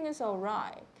everything is all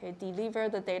right, okay, deliver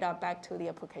the data back to the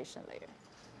application layer.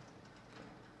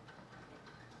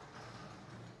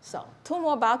 So 2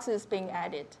 more boxes being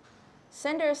added.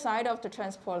 Sender side of the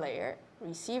transport layer,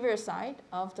 receiver side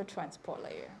of the transport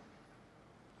layer.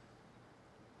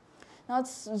 Now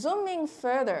let's zoom in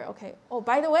further. Okay. Oh,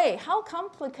 by the way, how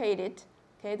complicated,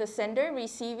 okay, the sender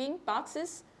receiving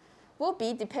boxes will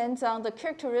be depends on the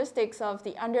characteristics of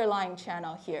the underlying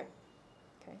channel here.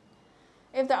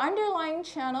 If the underlying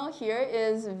channel here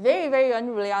is very, very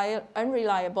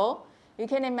unreliable, you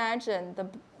can imagine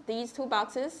these 2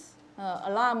 boxes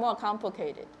a lot more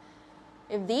complicated.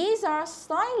 If these are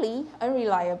slightly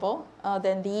unreliable,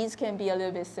 then these can be a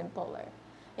little bit simpler.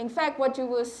 In fact, what you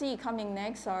will see coming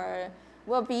next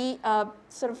will be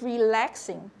sort of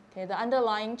relaxing okay, the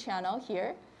underlying channel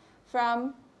here,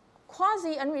 from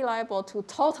quasi-unreliable to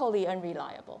totally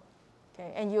unreliable.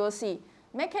 Okay, and you will see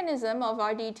mechanism of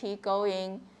RDT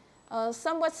going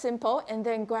somewhat simple and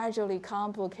then gradually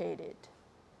complicated.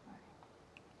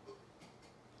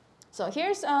 So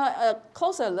here's a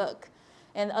closer look,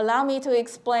 and allow me to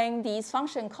explain these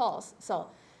function calls. So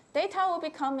data will be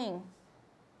coming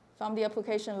from the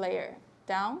application layer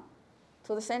down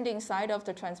to the sending side of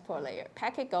the transport layer.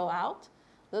 Packet go out,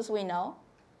 this we know.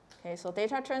 Okay, so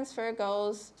data transfer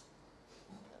goes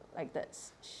like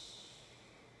this.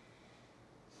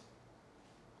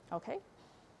 Okay.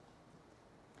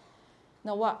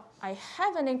 Now what I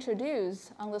haven't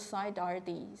introduced on the side are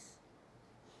these.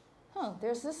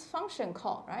 There's this function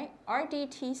call, right?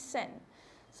 RDT send.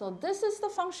 So this is the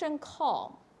function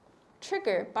call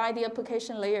triggered by the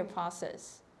application layer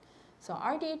process. So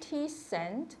RDT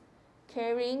send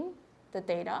carrying the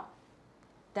data,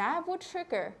 that would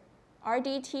trigger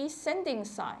RDT sending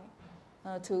side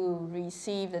to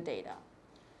receive the data.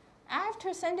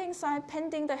 After sending side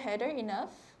pending the header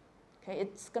enough, okay,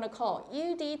 it's going to call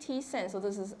UDT send. So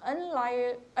this is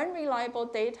unreliable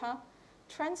data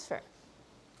transfer.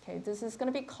 Okay, this is going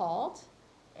to be called,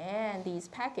 and these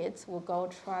packets will go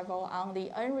travel on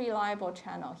the unreliable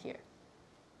channel here.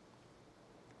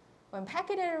 When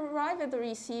packet arrive at the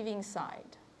receiving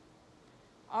side,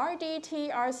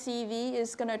 RDT RCV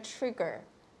is going to trigger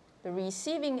the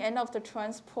receiving end of the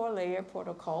transport layer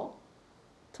protocol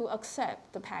to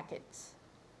accept the packets.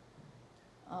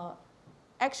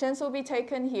 Actions will be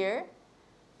taken here,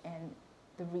 and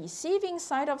the receiving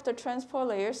side of the transport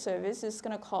layer service is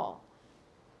going to call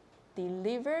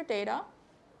deliver data,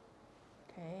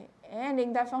 okay, and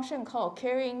in that function call,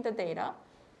 carrying the data,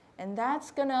 and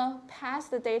that's going to pass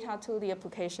the data to the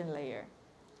application layer,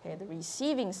 okay, the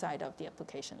receiving side of the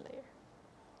application layer.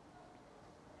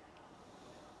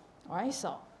 All right,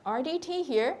 so RDT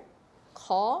here,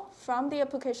 call from the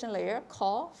application layer,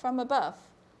 call from above,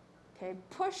 okay,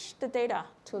 push the data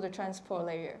to the transport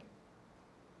layer.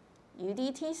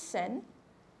 UDT send,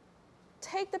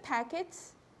 take the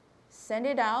packets, send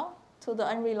it out to the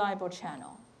unreliable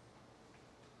channel.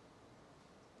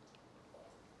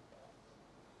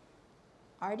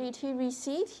 RDT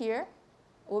receive here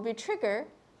will be triggered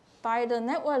by the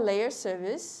network layer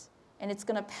service, and it's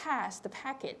going to pass the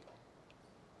packet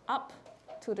up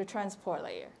to the transport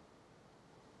layer.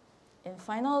 And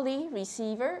finally,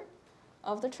 receiver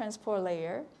of the transport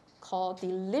layer called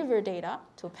deliver data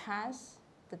to pass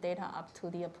the data up to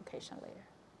the application layer.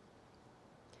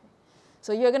 Okay.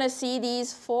 So you're going to see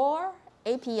these 4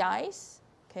 APIs,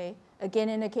 okay, again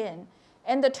and again,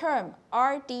 and the term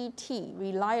RDT,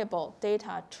 reliable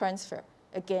data transfer,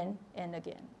 again and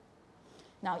again.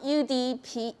 Now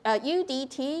UDT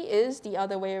is the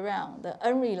other way around, the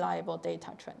unreliable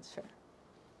data transfer.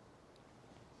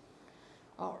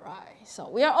 All right, so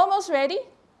we are almost ready.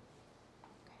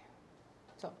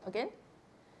 So again,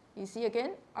 you see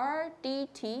again,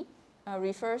 RDT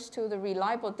refers to the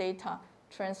reliable data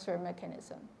transfer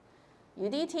mechanism.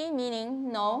 UDT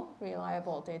meaning no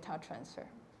reliable data transfer.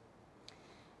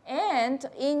 And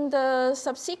in the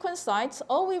subsequent slides,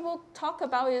 all we will talk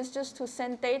about is just to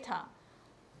send data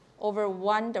over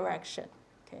one direction.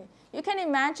 Okay? You can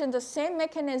imagine the same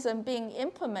mechanism being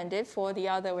implemented for the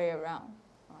other way around.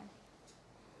 Right?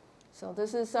 So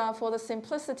this is for the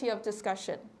simplicity of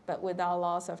discussion, but without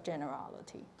loss of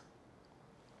generality.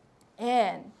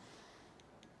 And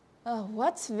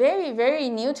what's very, very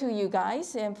new to you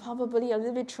guys, and probably a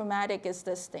little bit traumatic, is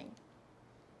this thing.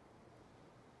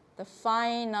 The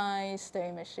finite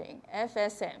state machine,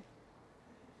 FSM.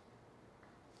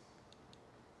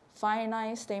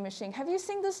 Finite state machine. Have you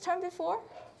seen this term before?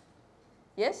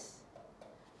 Yes?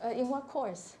 In what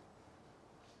course?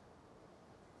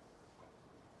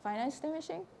 Finite state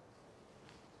machine?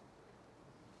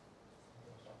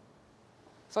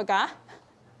 Forgot?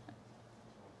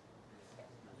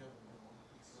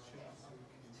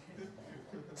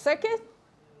 Circuit?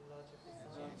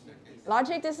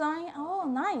 Logic design? Oh,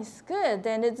 nice, good.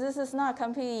 Then this is not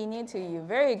completely new to you.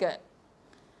 Very good.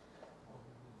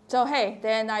 So hey,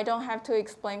 then I don't have to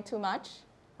explain too much.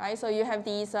 Right? So you have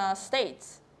these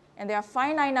states, and there are a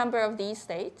finite number of these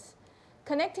states.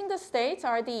 Connecting the states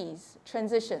are these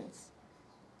transitions.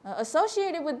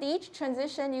 Associated with each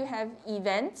transition, you have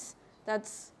events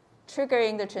that's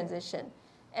triggering the transition.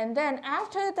 And then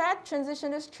after that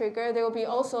transition is triggered, there will be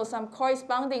also some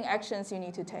corresponding actions you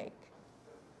need to take.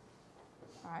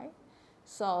 Right?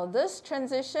 So this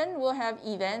transition will have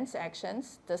events,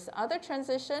 actions. This other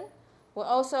transition will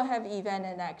also have event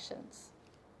and actions.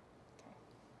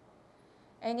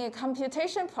 And in a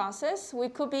computation process, we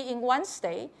could be in one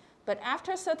state, but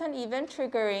after certain event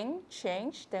triggering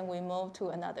change, then we move to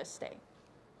another state.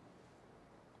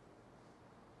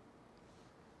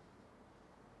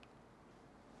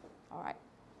 All right,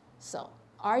 so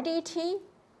RDT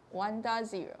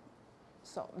 1.0.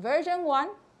 So version 1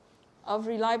 of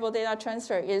reliable data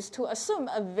transfer is to assume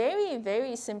a very,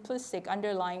 very simplistic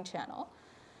underlying channel,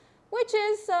 which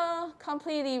is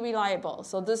completely reliable.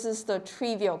 So this is the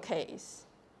trivial case.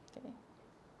 Okay.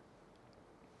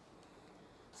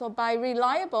 So by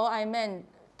reliable, I meant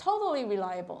totally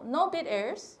reliable, no bit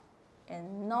errors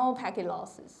and no packet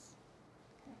losses.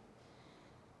 Okay.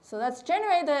 So let's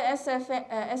generate the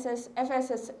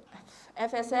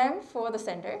FSM for the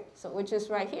sender, so which is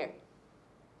right here.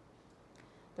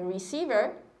 The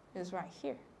receiver is right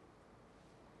here.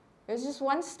 There's just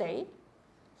one state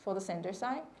for the sender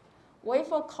side. Wait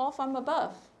for call from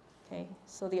above. Okay,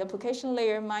 so the application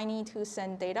layer might need to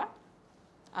send data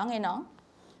on and on.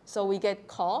 So we get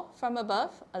call from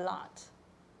above a lot.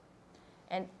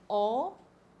 And all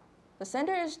the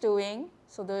sender is doing,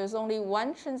 so there's only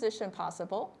one transition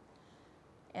possible.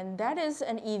 And that is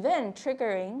an event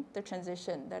triggering the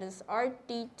transition. That is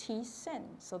RDT send.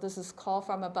 So this is call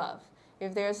from above.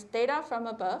 If there's data from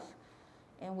above,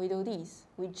 and we do these,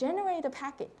 we generate a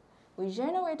packet. We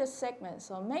generate a segment.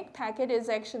 So make packet is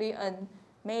actually a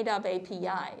made-up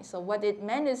API. So what it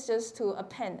meant is just to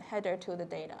append header to the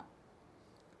data.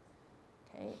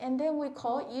 Okay, and then we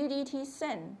call UDT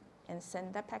send and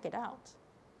send that packet out.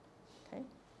 Okay.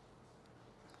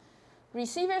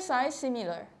 Receiver side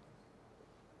similar.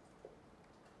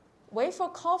 Wait for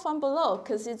call from below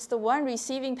because it's the one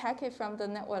receiving packet from the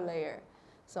network layer.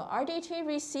 So RDT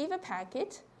receive a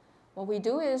packet. What we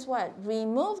do is what?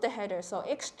 Remove the header. So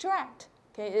extract,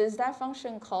 okay, is that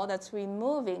function call that's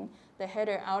removing the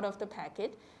header out of the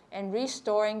packet and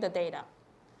restoring the data.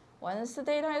 Once the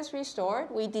data is restored,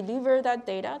 we deliver that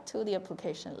data to the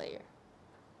application layer.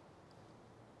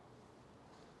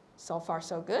 So far,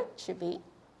 so good, should be.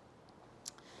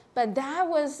 But that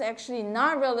was actually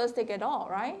not realistic at all,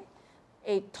 right?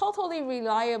 A totally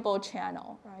reliable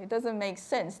channel, right? It doesn't make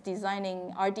sense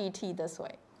designing RDT this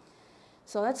way.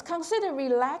 So let's consider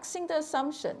relaxing the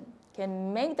assumption,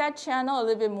 can make that channel a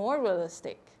little bit more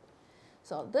realistic.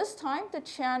 So this time, the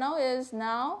channel is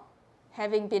now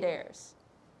having bit errors,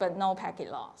 but no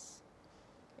packet loss.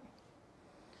 Okay.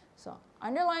 So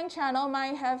underlying channel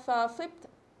might have flipped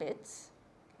bits.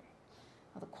 Okay.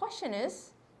 Now the question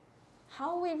is,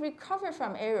 how we recover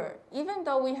from error, even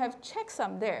though we have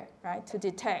checksum there, right, to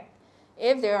detect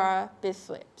if there are bit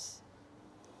flips.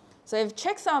 So if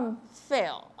checksum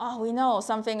fail, we know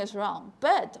something is wrong.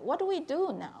 But what do we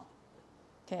do now,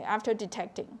 okay, after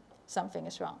detecting something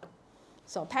is wrong?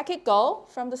 So packet go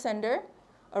from the sender,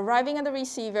 arriving at the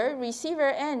receiver,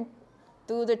 receiver end,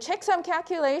 do the checksum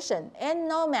calculation, and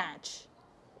no match.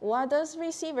 What does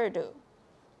receiver do?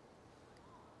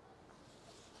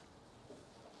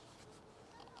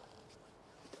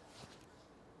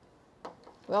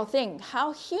 Well, think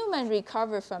how human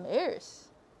recover from errors.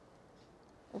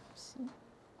 Oops.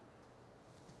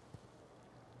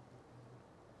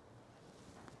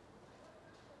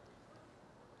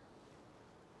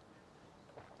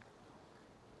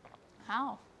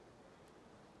 How?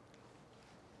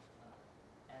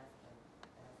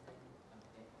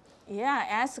 Yeah,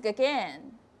 ask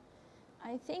again.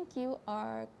 I think you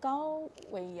are Gao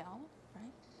Weiyao,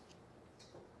 right?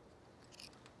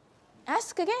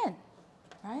 Ask again.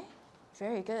 Right?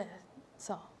 Very good.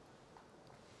 So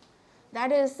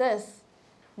that is this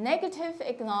negative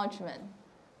acknowledgement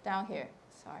down here.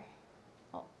 Sorry.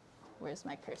 Oh, where's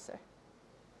my cursor?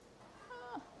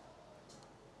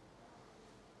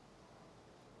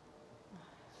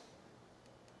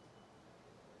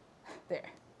 There. Okay.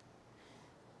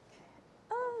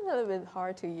 A little bit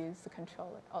hard to use the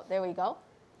controller. Oh, there we go.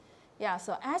 Yeah,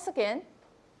 so ask again.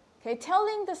 Okay,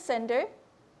 telling the sender,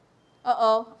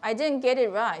 I didn't get it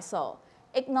right. So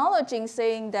acknowledging,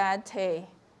 saying that, hey,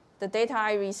 the data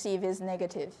I receive is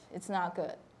negative. It's not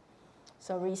good.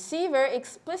 So receiver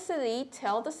explicitly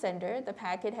tell the sender the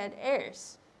packet had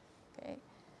errors. Okay.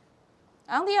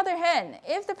 On the other hand,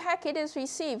 if the packet is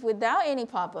received without any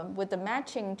problem with the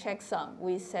matching checksum,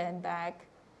 we send back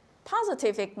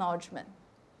positive acknowledgement,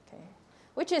 okay,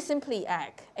 which is simply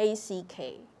ACK,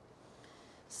 A-C-K.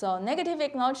 So negative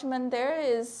acknowledgement there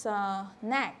is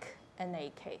NAK,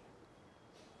 N-A-K.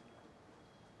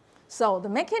 So the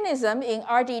mechanism in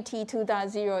RDT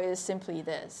 2.0 is simply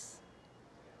this.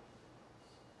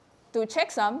 Do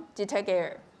checksum, detect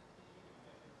error.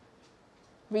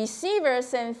 Receiver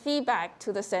send feedback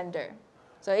to the sender.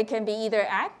 So it can be either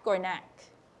ACK or NAK.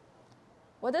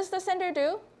 What does the sender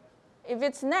do? If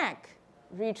it's NAC,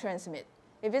 retransmit.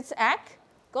 If it's ACK,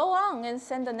 go on and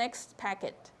send the next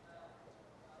packet.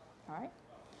 All right?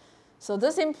 So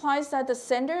this implies that the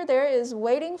sender there is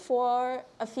waiting for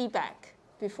a feedback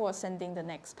before sending the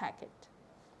next packet.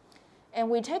 And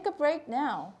we take a break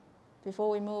now before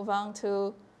we move on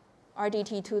to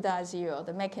RDT 2.0,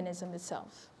 the mechanism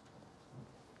itself.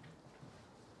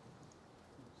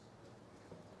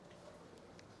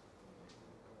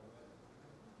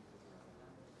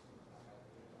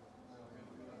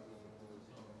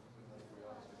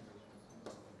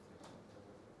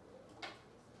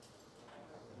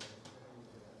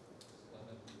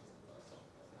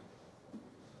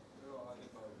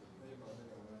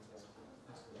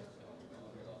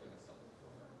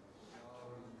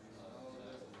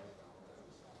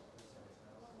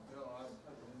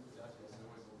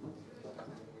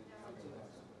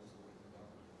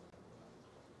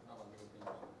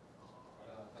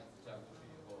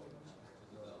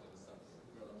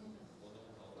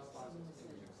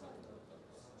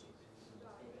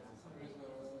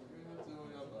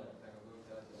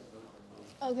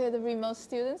 Okay, the remote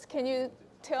students, can you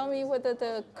tell me whether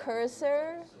the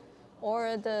cursor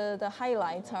or the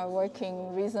highlights are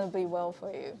working reasonably well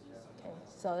for you? Okay,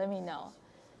 so let me know.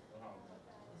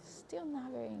 Still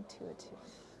not very intuitive.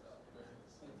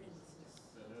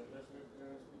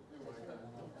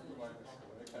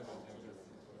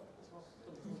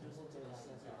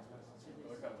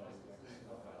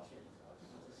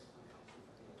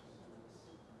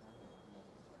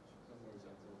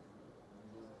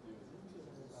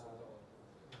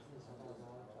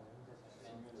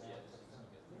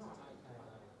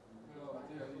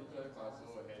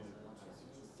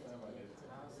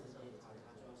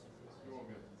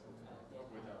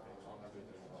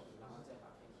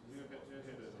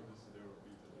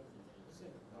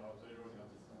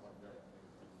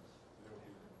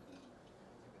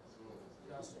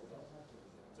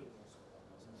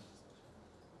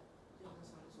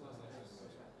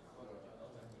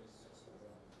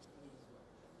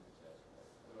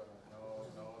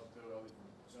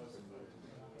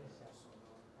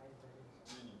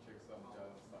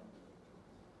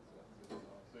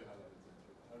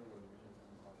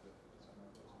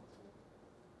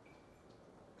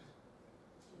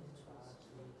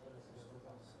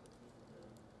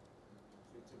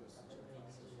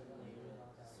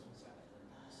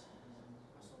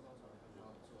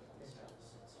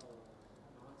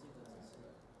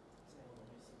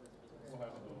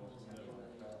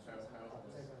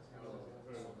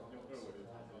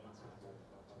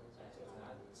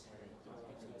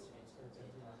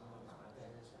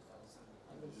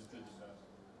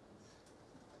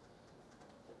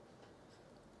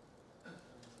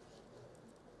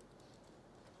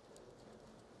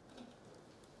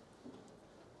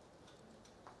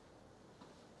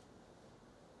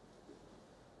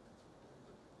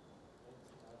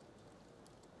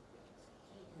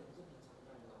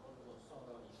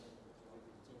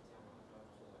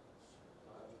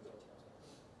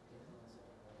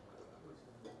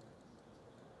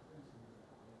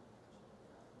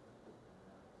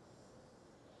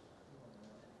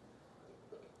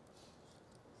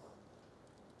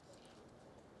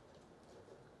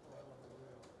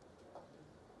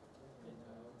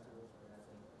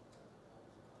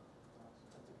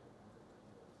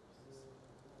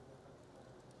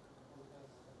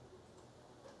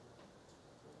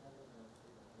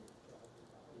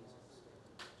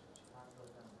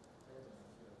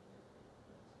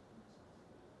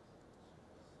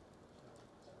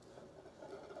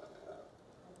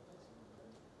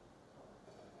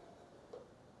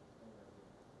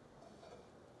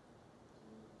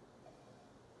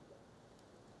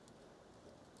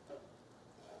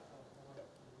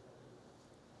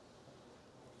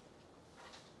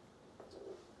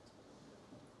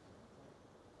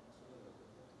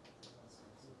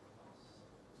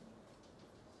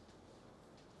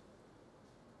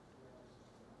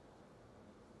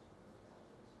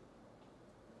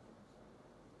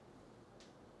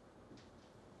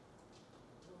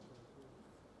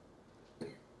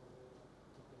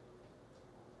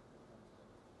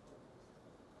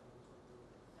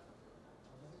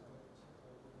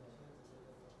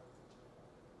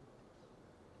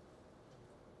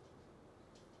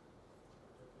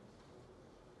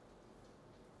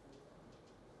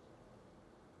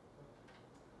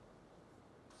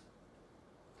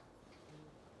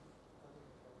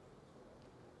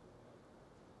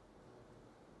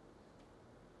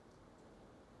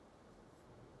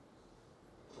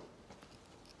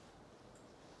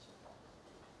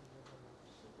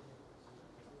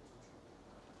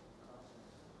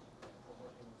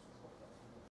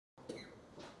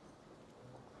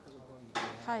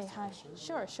 Hi, hi. question.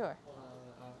 Sure, sure.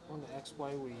 On the X,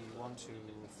 why we want to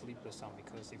flip the sum?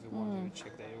 Because if you want to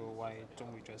check the error, why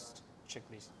don't we just check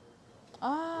this?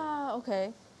 Ah,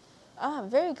 okay. Ah,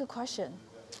 very good question.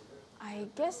 I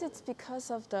guess it's because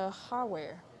of the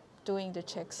hardware doing the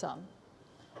checksum.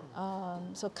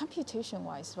 So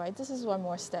computation-wise, right? This is one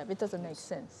more step. It doesn't make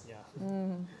sense.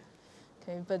 Yeah.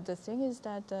 Okay, but the thing is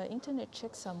that the internet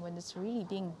checksum, when it's really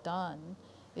being done,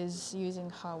 is using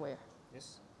hardware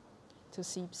Yes. to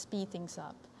speed things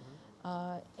up.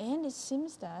 And it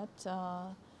seems that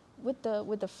with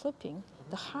the flipping,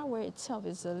 the hardware itself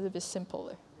is a little bit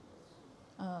simpler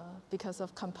because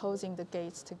of composing the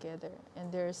gates together.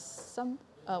 And there's some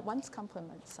one's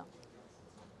complement sum.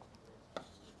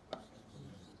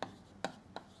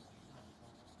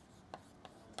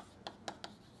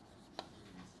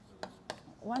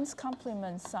 One's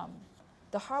complement sum.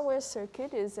 The hardware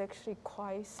circuit is actually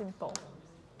quite simple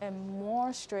and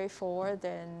more straightforward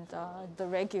than the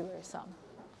regular sum.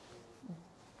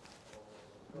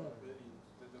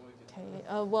 Okay.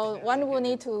 Well, one will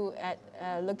need to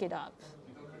look it up.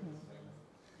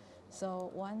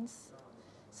 So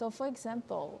for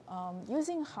example,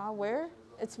 using hardware,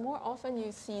 it's more often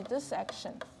you see this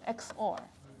action, XOR.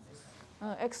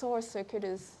 XOR circuit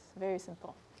is very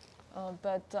simple,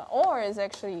 but OR is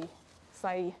actually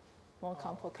slightly more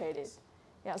complicated.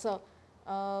 Yeah. So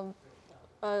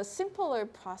a simpler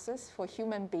process for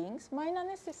human beings might not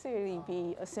necessarily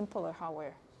be a simpler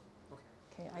hardware.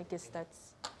 Okay, I guess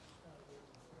that's.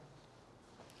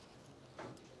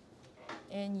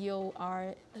 And you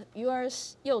are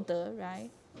佑德, right?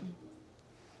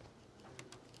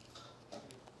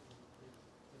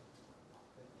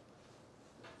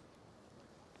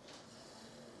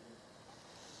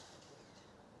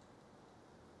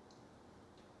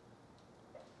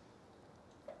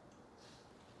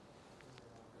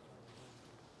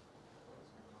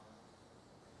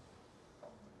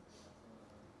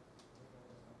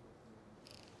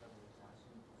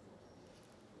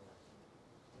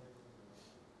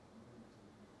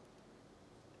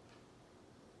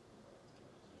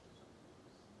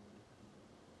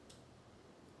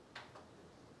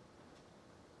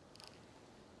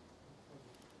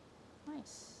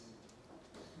 Nice.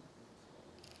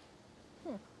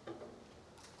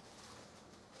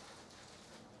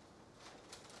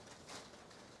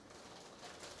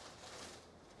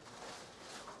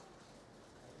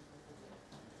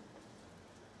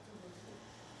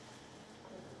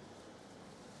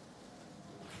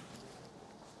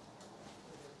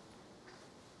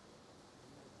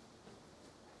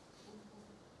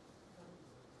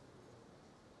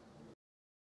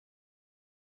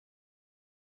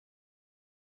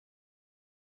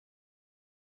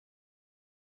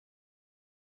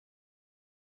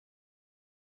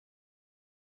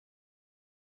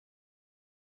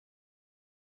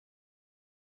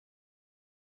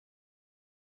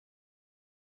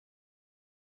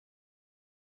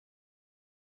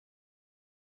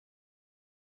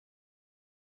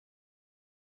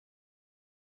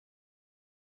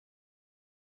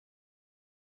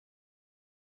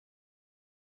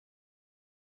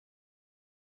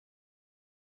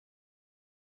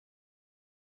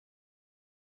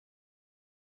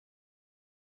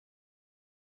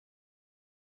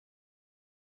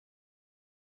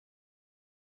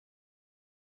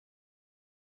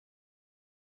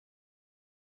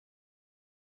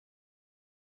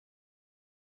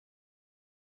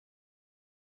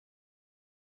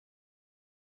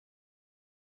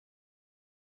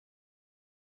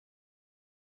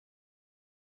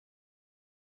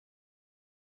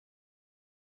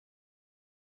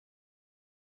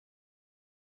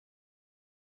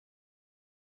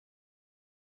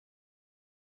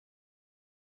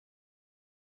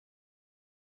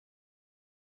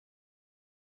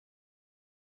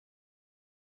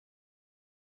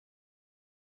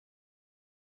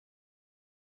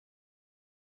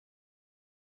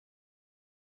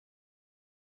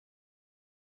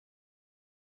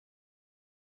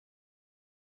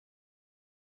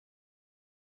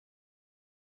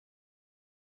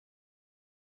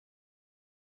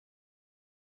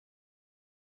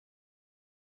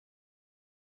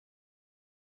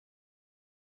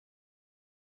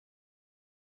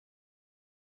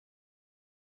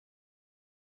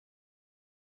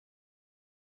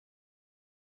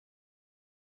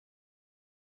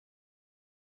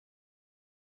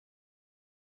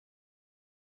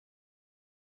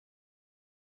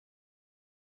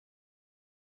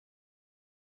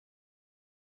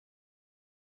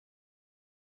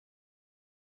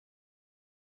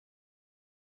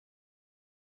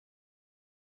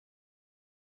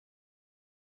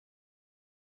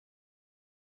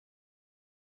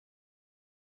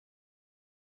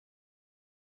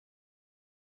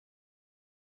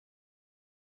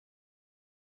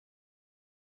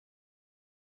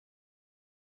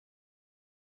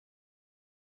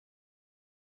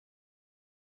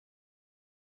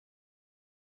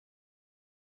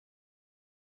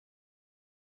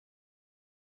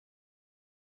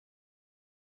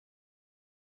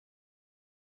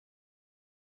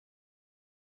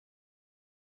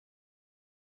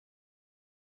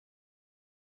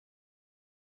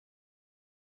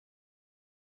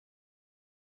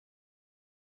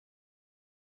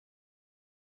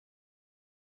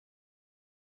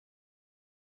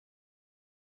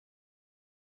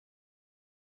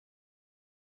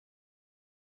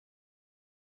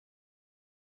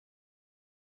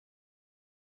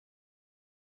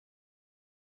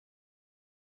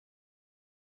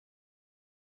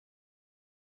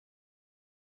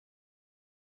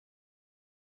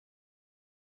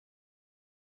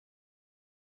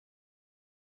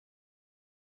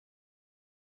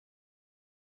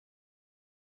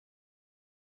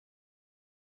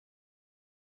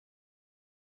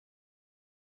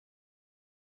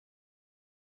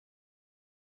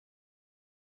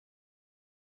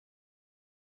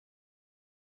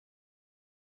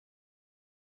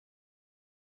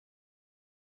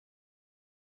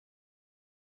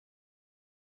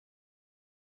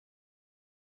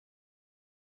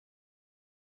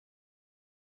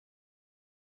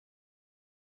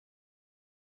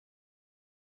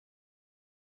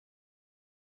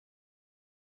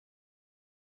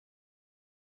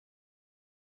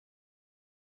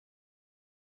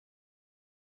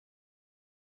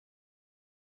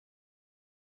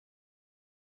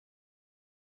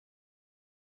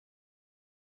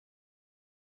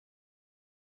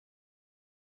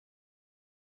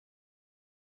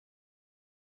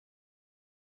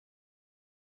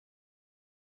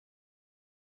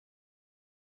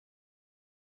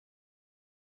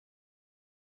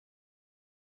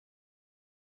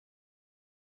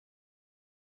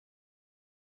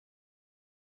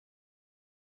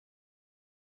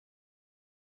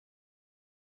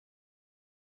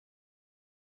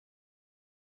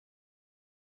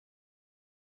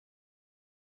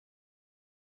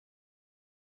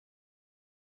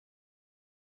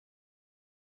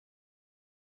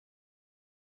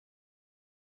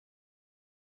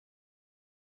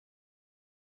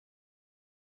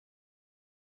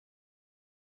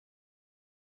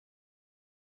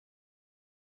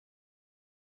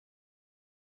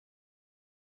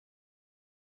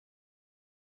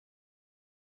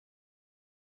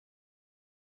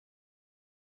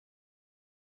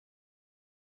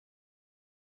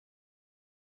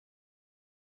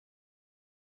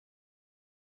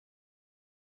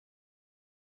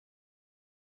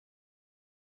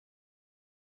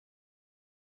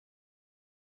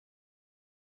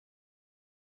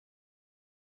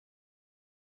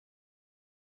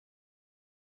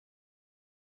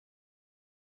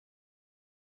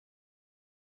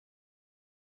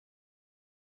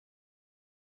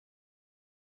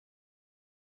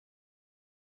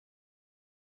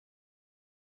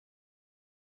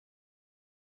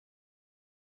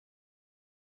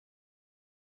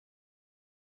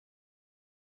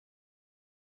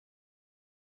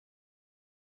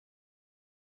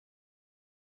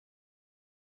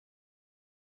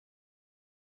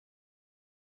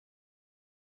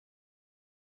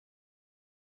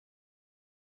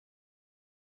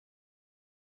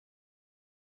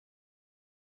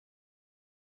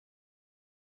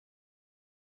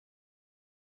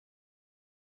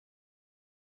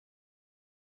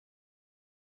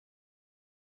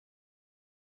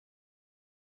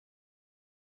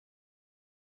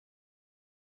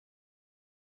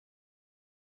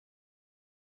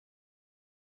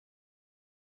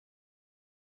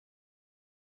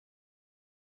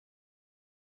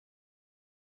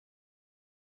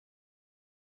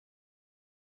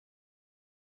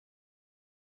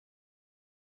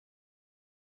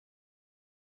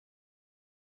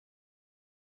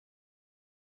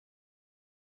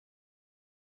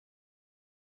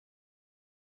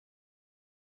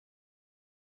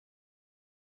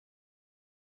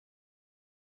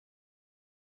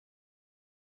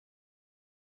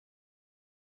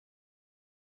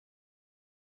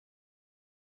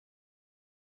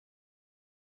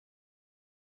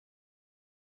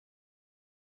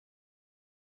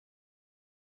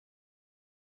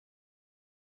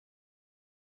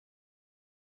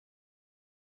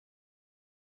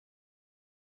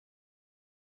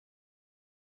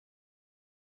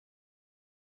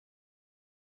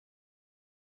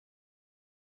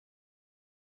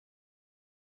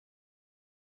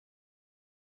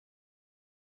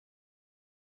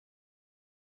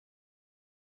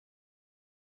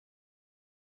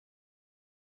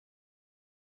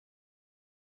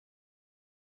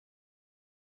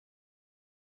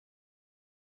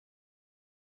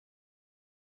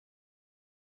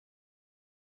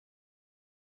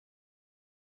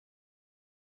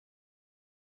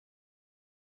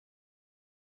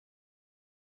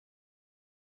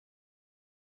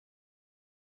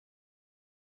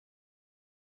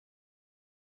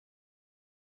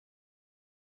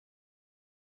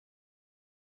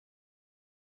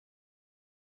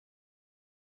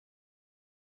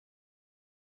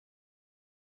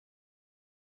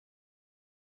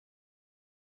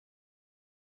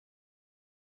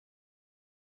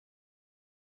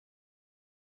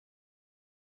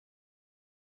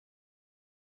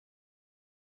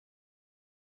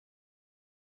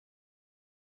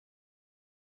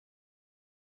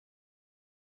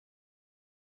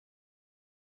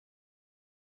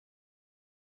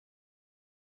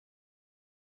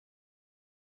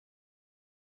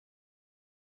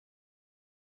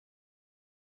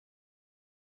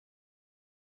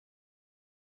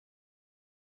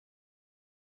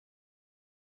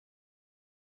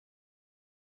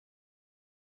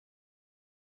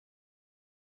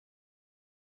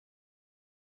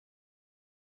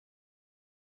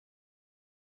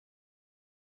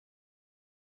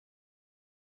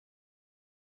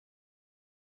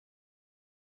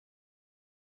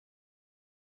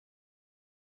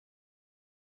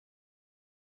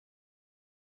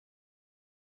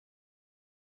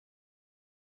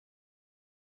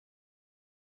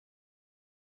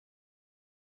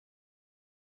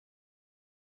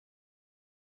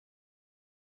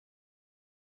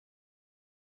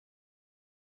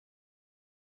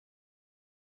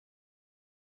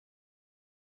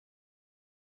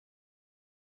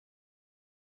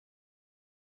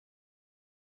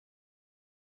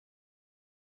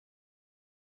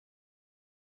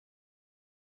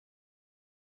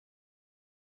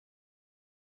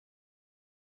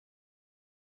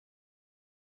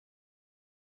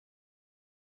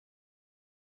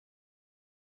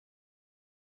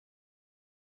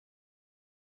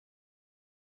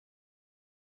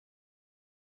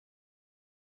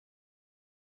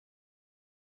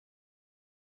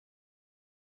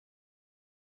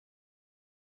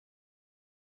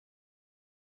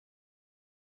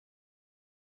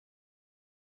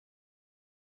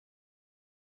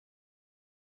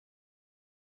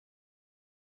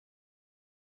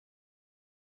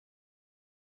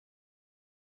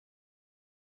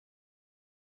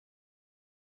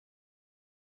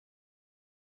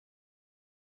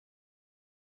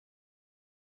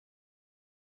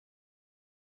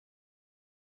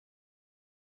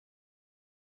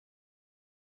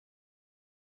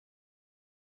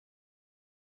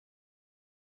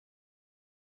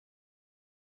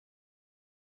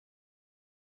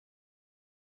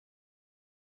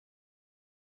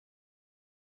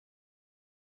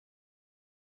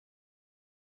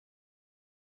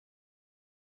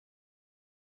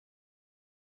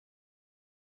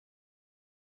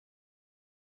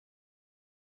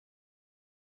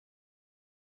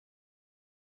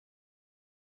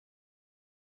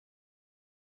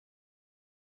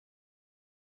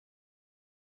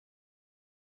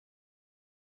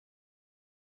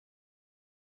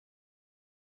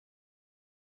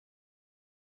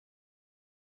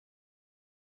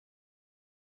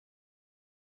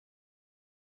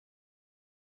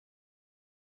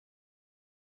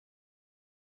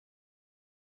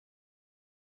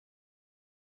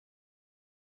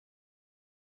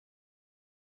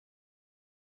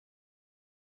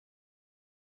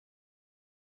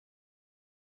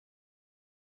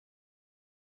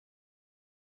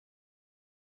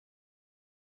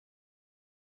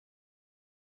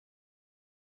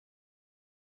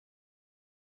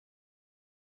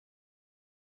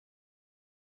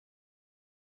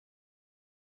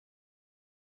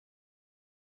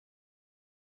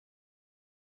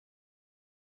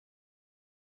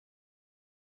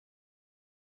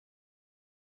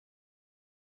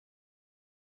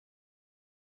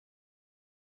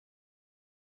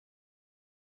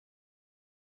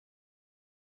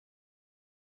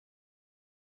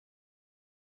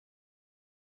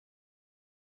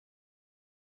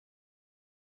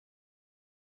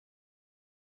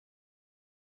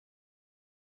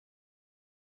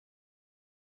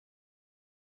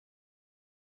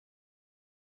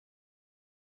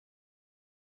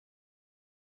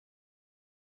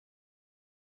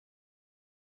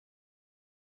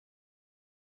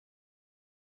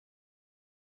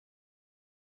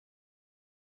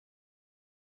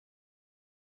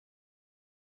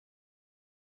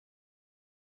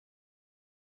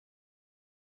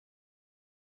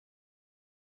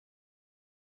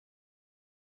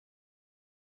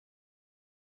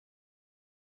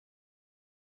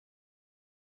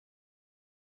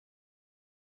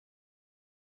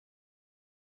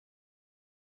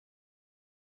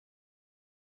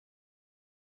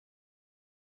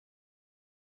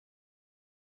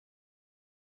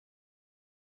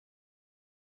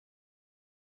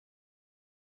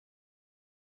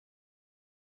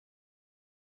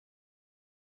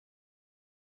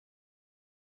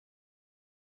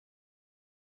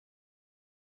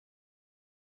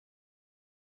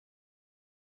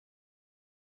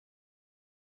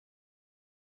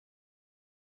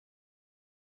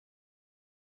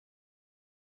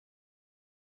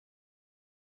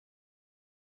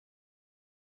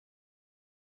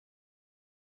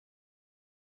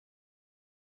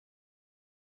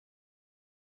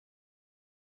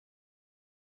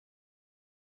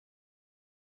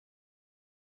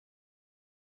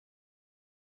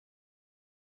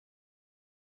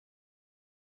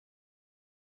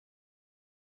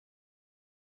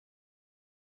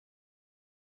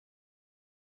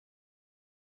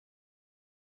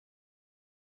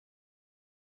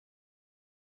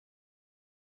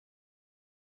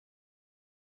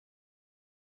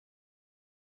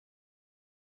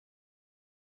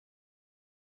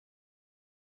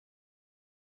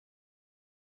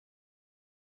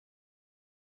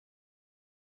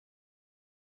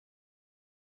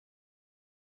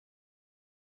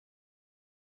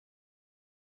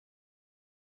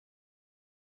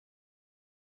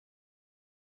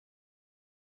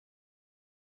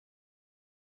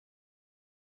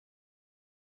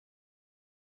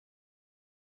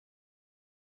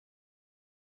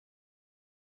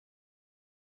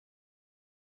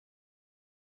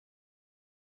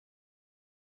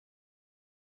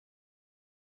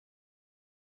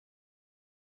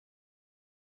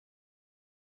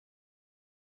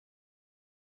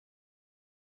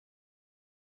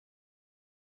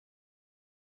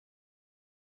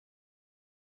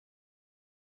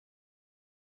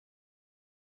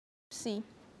 see.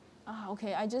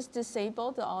 Okay, I just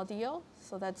disabled the audio,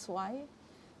 so that's why.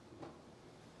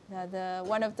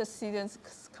 One of the students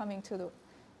coming to the,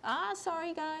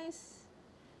 sorry guys.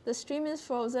 The stream is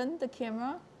frozen, the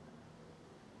camera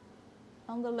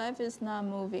on the left is not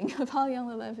moving. Poly on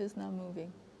the left is not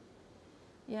moving.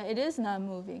 Yeah, it is not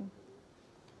moving.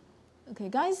 Okay,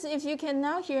 guys, if you can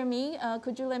now hear me,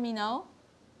 could you let me know?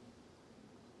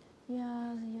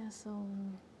 Yeah, so.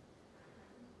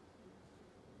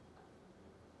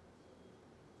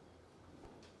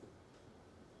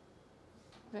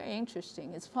 Very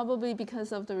interesting. It's probably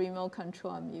because of the remote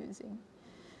control I'm using.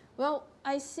 Well,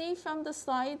 I see from the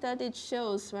slide that it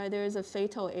shows, right, there is a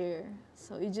fatal error.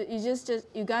 So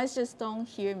you guys just don't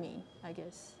hear me, I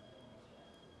guess.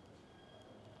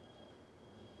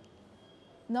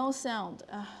 No sound,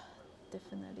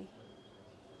 definitely.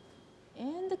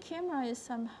 And the camera is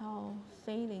somehow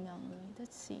failing on me.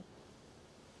 Let's see.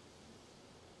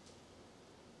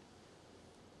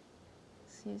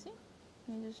 Excuse me.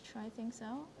 Let me just try things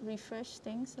out, refresh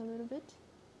things a little bit.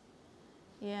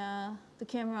 Yeah, the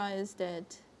camera is dead.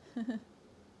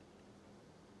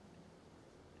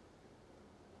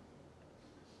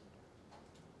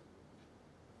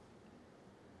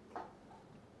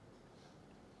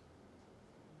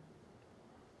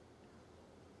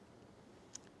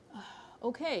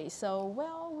 Okay, so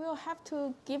well, we'll have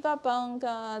to give up on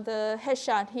the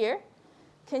headshot here.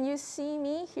 Can you see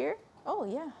me here? Oh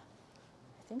yeah,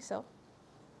 I think so.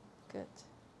 Good.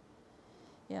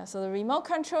 Yeah, so the remote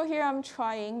control here I'm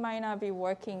trying might not be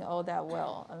working all that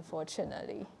well,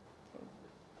 unfortunately. Okay.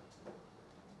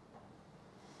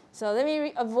 So let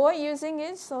me avoid using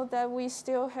it so that we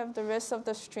still have the rest of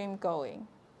the stream going.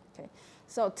 Okay.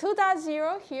 So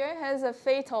 2.0 here has a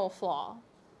fatal flaw.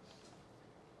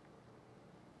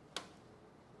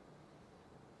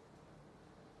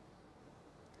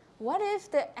 What if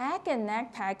the ACK and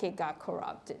NACK packet got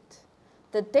corrupted?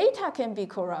 The data can be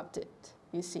corrupted,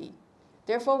 you see.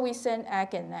 Therefore, we send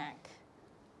ACK and NACK.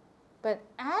 But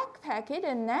ACK packet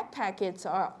and NACK packets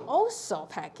are also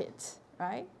packets,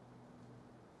 right?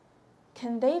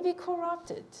 Can they be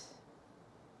corrupted?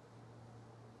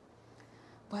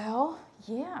 Well,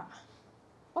 yeah.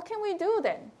 What can we do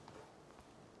then?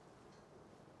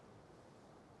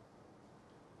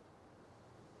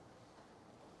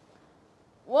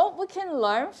 Well, we can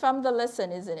learn from the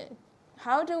lesson, isn't it?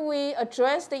 How do we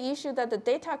address the issue that the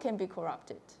data can be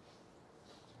corrupted?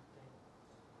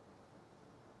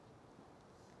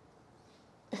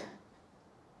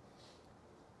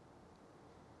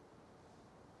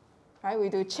 Right, we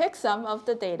do checksum of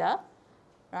the data,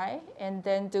 right? And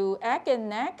then do ACK and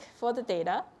NACK for the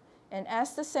data and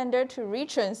ask the sender to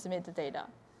retransmit the data.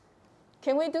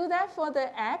 Can we do that for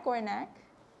the ACK or NACK?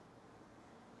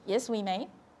 Yes, we may.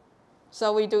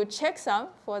 So we do checksum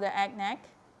for the ACK NACK,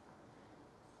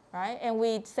 right? And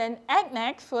we send ACK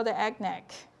NACK for the ACK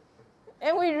NACK.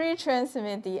 And we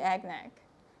retransmit the ACK NACK.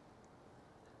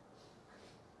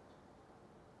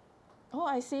 Oh,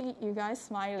 I see you guys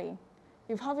smiling.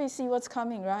 You probably see what's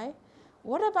coming, right?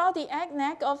 What about the ACK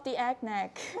NACK of the ACK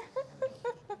NACK?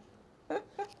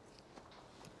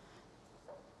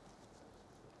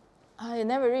 It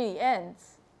never really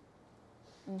ends.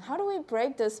 And how do we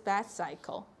break this batch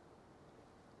cycle?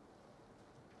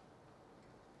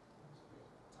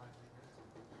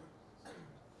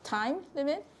 Time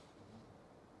limit?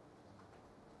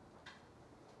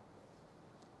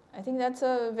 I think that's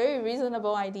a very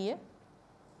reasonable idea.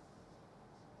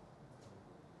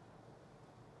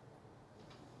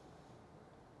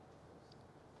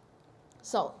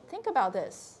 So think about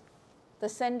this. The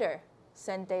sender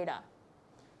sends data.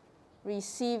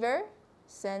 Receiver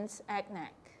sends ACK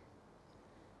NACK.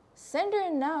 Sender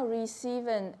now receives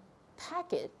a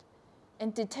packet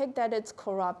and detect that it's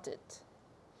corrupted.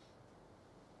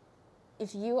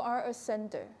 If you are a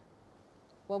sender,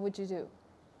 what would you do?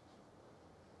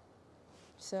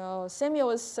 So Samuel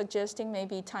was suggesting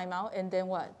maybe timeout and then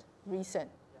what? Resend,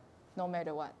 no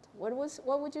matter what.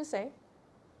 What would you say?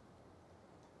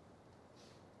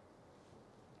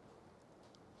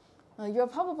 You're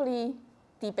probably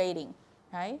debating,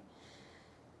 right?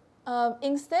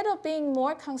 Instead of being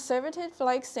more conservative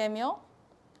like Samuel,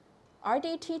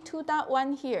 RDT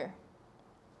 2.1 here,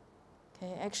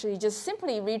 okay, actually just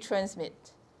simply retransmit,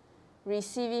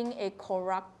 receiving a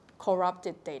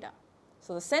corrupted data.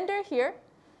 So the sender here,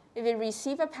 if it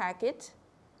receives a packet,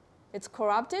 it's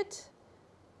corrupted,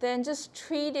 then just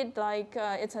treat it like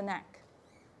it's a NACK.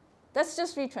 That's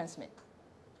just retransmit.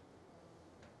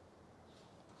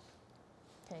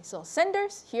 Okay, so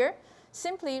senders here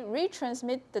simply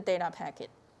retransmit the data packet.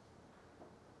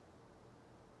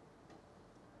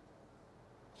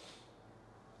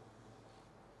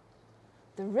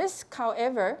 risk,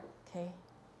 however, okay,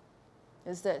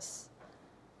 is this.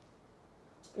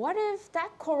 What if that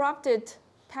corrupted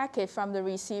packet from the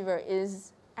receiver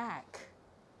is ACK?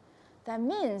 That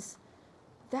means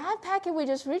that packet we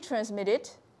just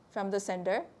retransmitted from the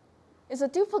sender is a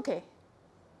duplicate.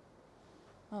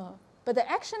 But the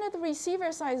action at the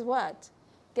receiver side is what?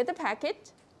 Get the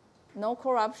packet, no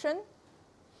corruption,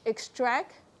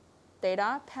 extract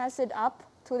data, pass it up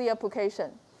to the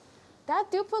application.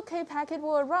 That duplicate packet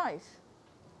will arrive.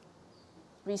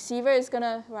 Receiver is going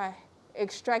to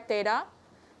extract data.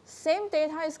 Same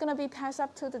data is going to be passed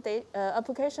up to the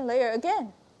application layer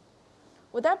again.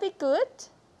 Would that be good?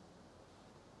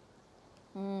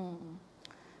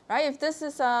 Right? If this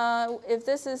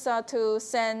is to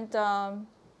send,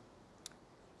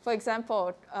 for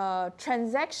example,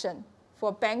 transaction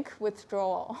for bank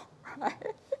withdrawal,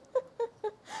 right?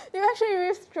 You actually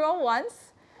withdraw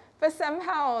once, but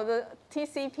somehow the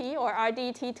TCP or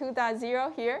RDT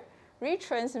 2.0 here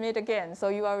retransmit again. So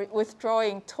you are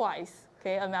withdrawing twice,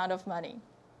 okay, amount of money.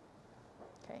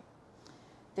 Okay.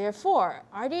 Therefore,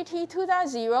 RDT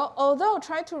 2.0, although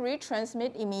try to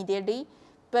retransmit immediately,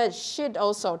 but should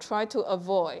also try to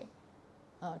avoid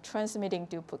transmitting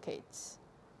duplicates.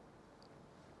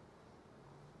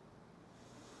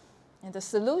 And the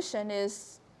solution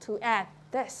is to add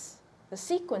this, the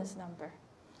sequence number,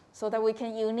 so that we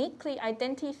can uniquely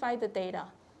identify the data.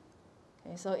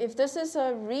 Okay, so if this is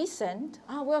a recent,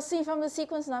 we'll see from the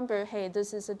sequence number, hey,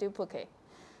 this is a duplicate.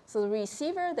 So the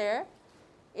receiver there,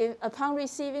 upon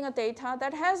receiving a data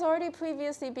that has already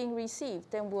previously been received,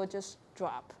 then we'll just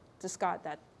discard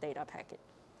that data packet.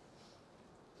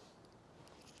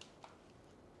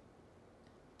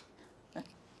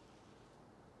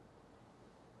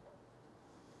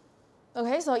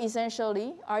 Okay, so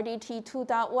essentially, RDT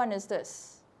 2.1 is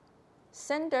this.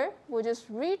 Sender will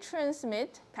just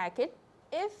retransmit packet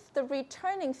if the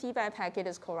returning feedback packet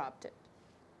is corrupted.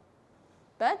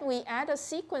 But we add a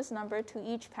sequence number to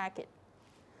each packet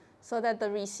so that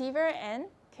the receiver end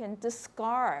can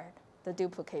discard the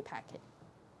duplicate packet.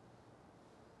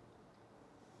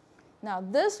 Now,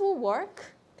 this will work,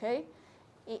 okay,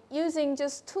 using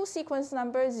just two sequence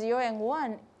numbers, 0 and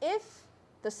 1, if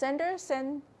the sender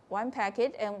sends one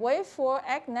packet and wait for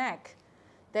ACK,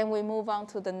 then we move on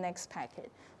to the next packet,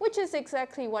 which is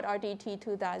exactly what RDT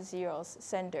 2.0's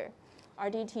sender,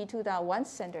 RDT 2.1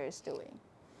 sender is doing.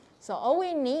 So all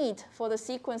we need for the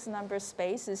sequence number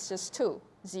space is just 2,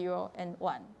 0 and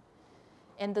 1.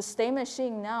 And the state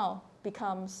machine now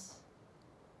becomes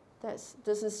this.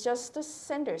 This is just the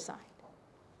sender side.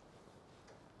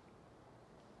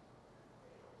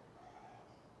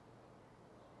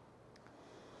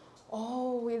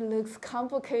 Oh, it looks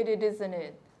complicated, isn't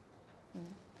it?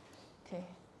 Okay.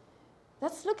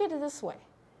 Let's look at it this way.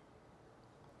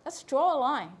 Let's draw a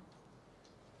line.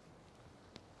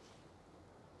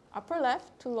 Upper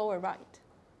left to lower right.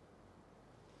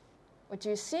 What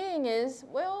you're seeing is,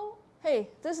 well, hey,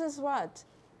 this is what?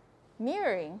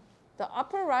 Mirroring. The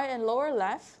upper right and lower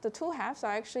left, the two halves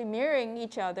are actually mirroring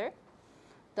each other.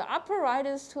 The upper right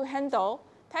is to handle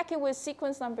packet with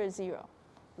sequence number 0.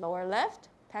 Lower left,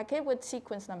 packet with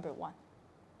sequence number 1.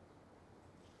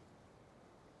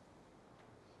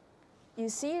 You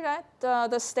see that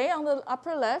the state on the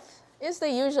upper left is the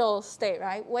usual state,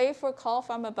 right? Wait for call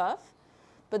from above.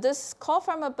 But this call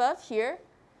from above here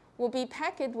will be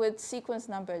packet with sequence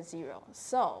number 0.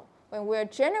 So when we're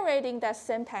generating that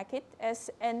send packet,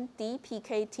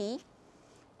 SNDPKT,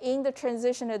 in the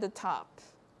transition at the top,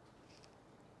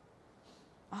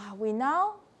 we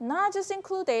now not just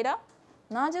include data,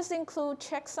 not just include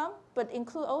checksum, but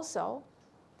include also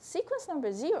sequence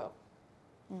number 0.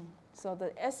 So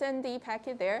the SND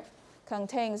packet there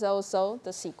contains also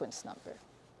the sequence number.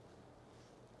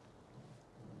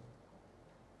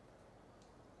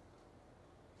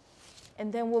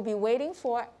 And then we'll be waiting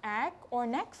for ACK or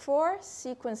NACK for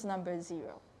sequence number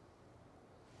 0.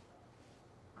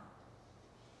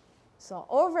 So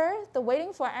over the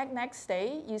waiting for ACK NACK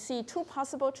state, you see two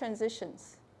possible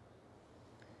transitions.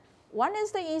 One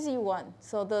is the easy one.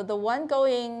 So the one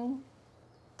going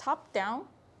top down,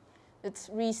 it's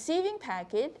receiving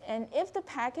packet. And if the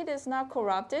packet is not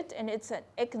corrupted and it's an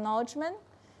acknowledgement,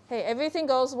 hey, everything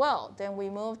goes well, then we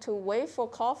move to wait for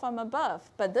call from above.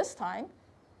 But this time,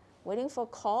 waiting for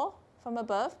call from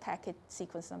above, packet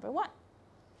sequence number 1.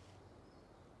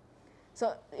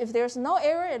 So if there's no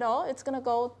error at all, it's going to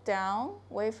go down,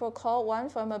 wait for call 1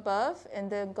 from above, and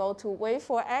then go to wait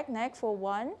for ACK NACK for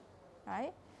 1,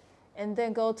 right? And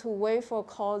then go to wait for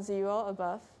call 0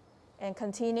 above, and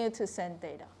continue to send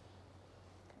data.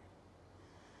 Okay.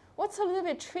 What's a little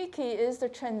bit tricky is the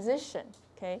transition.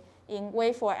 Okay? in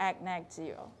wait for ACK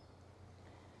 0.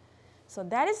 So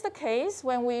that is the case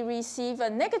when we receive a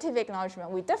negative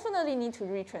acknowledgement. We definitely need to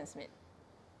retransmit.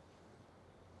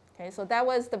 Okay, so that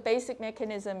was the basic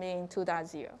mechanism in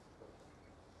 2.0.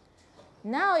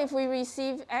 Now if we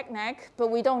receive ACK, but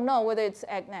we don't know whether it's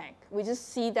ACK, we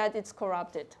just see that it's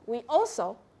corrupted, we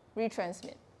also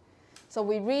retransmit. So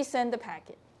we resend the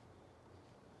packet.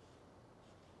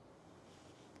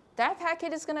 That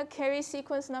packet is going to carry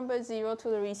sequence number 0 to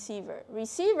the receiver.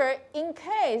 Receiver, in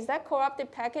case that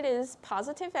corrupted packet is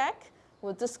positive ACK,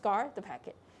 will discard the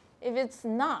packet. If it's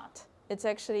not, it's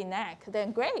actually NAC,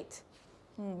 then great.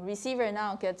 Receiver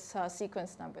now gets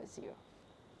sequence number 0.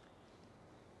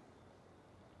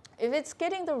 If it's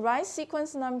getting the right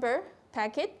sequence number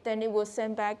packet, then it will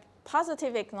send back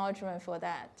positive acknowledgement for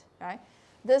that, right?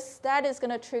 That is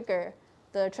going to trigger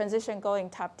the transition going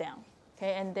top down.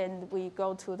 Okay, and then we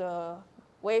go to the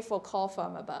wait for call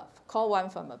from above, call 1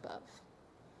 from above.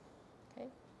 Okay.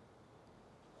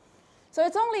 So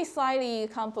it's only slightly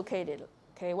complicated.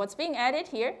 Okay, what's being added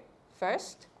here?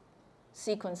 First,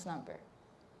 sequence number.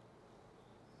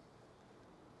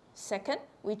 Second,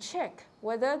 we check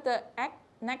whether the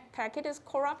NAC packet is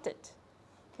corrupted.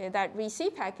 Okay, that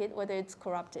receive packet, whether it's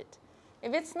corrupted.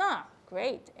 If it's not,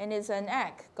 great, and it's an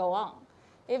ACK, go on.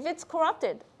 If it's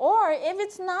corrupted, or if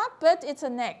it's not, but it's a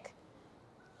NAC,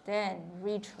 then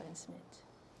retransmit.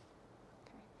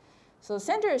 Okay. So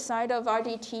sender side of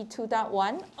RDT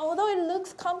 2.1, although it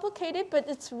looks complicated, but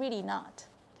it's really not.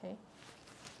 Okay.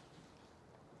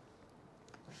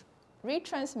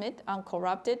 Retransmit on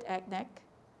corrupted ACK,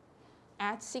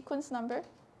 add sequence number,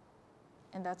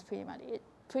 and that's pretty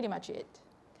much it.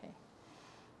 Okay.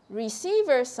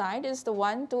 Receiver side is the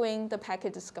one doing the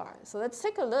packet discard. So let's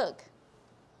take a look.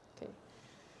 Okay.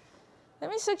 Let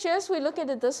me suggest we look at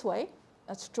it this way.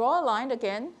 Let's draw a line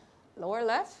again, lower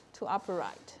left to upper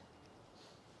right.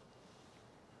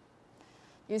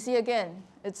 You see again,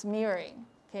 it's mirroring.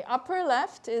 Okay, upper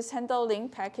left is handling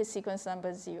packet sequence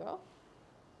number 0.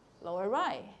 Lower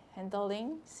right,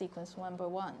 handling sequence number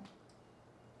 1.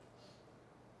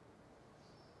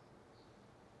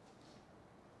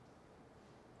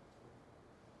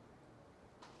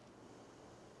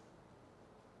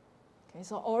 Okay,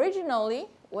 so originally,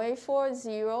 wait for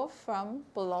 0 from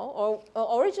below,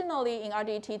 or originally in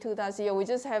RDT 2.0, we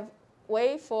just have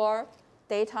wait for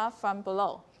data from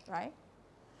below, right?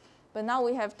 But now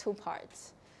we have two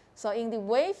parts. So in the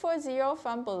wait for 0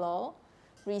 from below,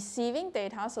 receiving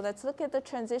data, so let's look at the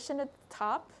transition at the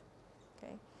top.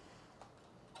 Okay.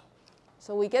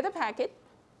 So we get a packet.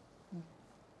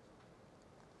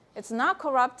 It's not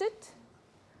corrupted.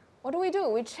 What do?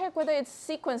 We check whether it's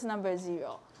sequence number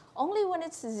 0. Only when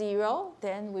it's 0,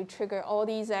 then we trigger all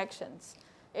these actions.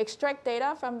 Extract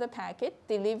data from the packet,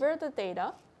 deliver the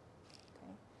data,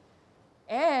 okay,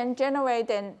 and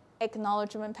generate an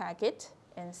acknowledgement packet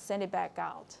and send it back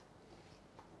out.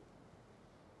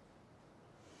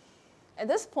 At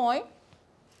this point,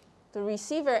 the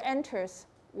receiver enters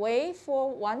wait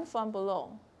for 1 from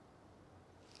below.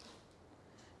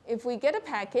 If we get a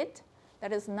packet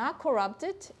that is not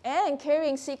corrupted and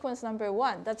carrying sequence number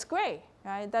 1, that's great.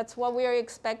 Right? That's what we are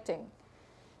expecting.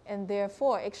 And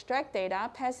therefore, extract data,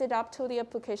 pass it up to the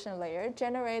application layer,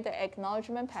 generate the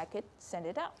acknowledgement packet, send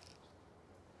it out.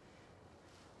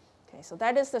 Okay, so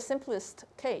that is the simplest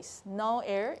case, no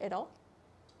error at all.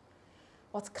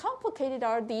 What's complicated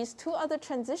are these two other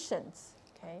transitions.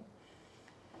 Okay?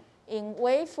 In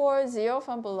wait for 0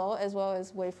 from below as well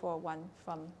as wait for 1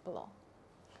 from below.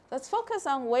 Let's focus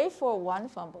on wait for 1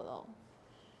 from below.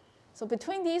 So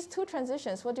between these two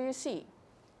transitions, what do you see?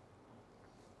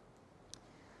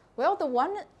 Well, the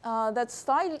one that's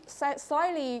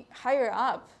slightly higher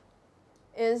up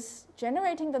is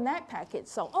generating the NAC packet.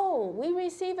 So, we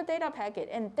receive a data packet,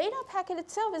 and data packet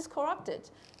itself is corrupted.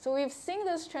 So we've seen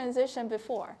this transition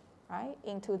before, right,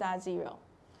 in 2.0.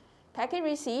 Packet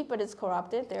received, but it's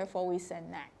corrupted, therefore we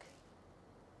send NAC.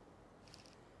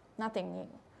 Nothing new.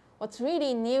 What's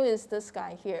really new is this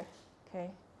guy here,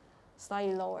 okay,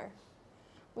 slightly lower.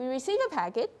 We receive a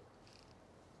packet.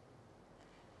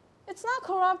 It's not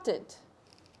corrupted,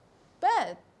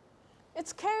 but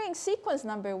it's carrying sequence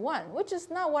number 1, which is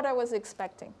not what I was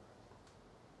expecting.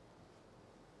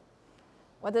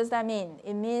 What does that mean?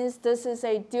 It means this is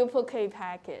a duplicate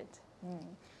packet.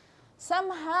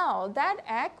 Somehow, that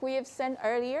ACK we have sent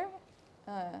earlier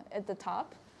at the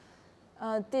top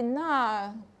did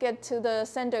not get to the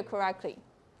sender correctly.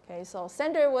 Okay, so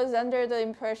sender was under the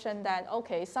impression that,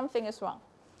 okay, something is wrong.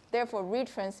 Therefore,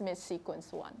 retransmit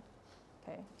sequence 1,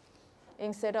 okay,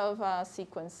 instead of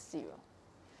sequence 0.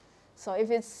 So if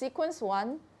it's sequence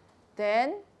 1,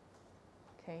 then,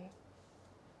 okay,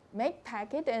 make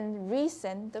packet and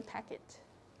resend the packet.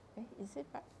 Okay, is it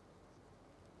right?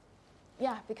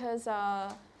 Yeah, because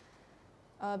the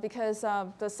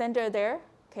sender there,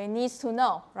 okay, needs to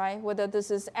know, right, whether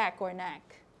this is ACK or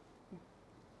NACK.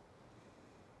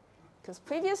 Because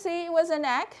previously it was an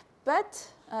ACK,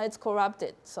 but it's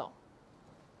corrupted, so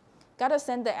gotta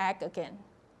send the ACK again.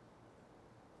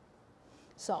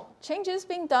 So changes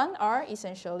being done are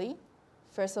essentially,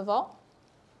 first of all,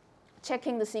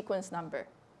 checking the sequence number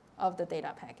of the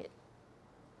data packet.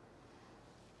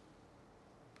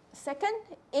 Second,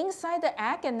 inside the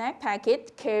ACK and NACK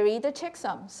packet, carry the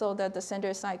checksum so that the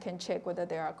sender side can check whether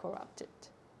they are corrupted.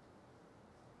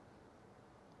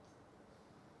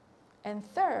 And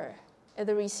third, at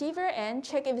the receiver end,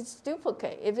 check if it's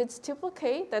duplicate. If it's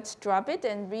duplicate, let's drop it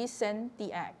and resend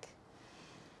the ACK.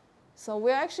 So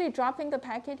we're actually dropping the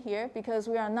packet here because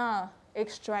we are not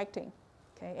extracting,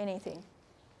 okay, anything.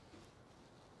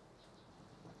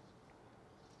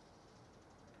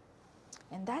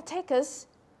 And that takes us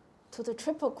to the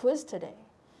triple quiz today.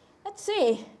 Let's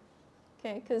see,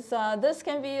 okay, because this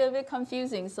can be a bit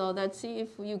confusing, so let's see if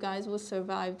you guys will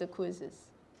survive the quizzes.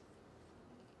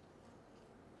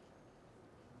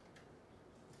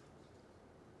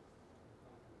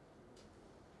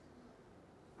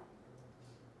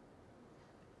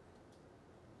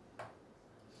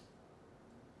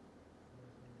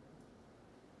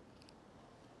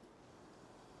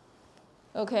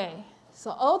 Okay,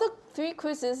 so all the three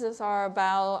quizzes are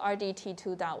about RDT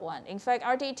 2.1. In fact,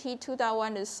 RDT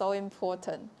 2.1 is so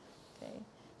important. Okay,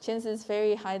 chances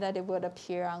very high that it would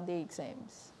appear on the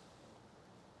exams.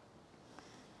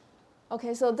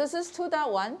 Okay, so this is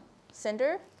 2.1,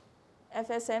 sender,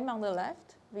 FSM on the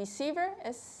left, receiver,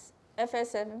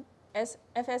 FSM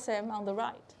on the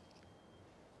right.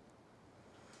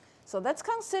 So let's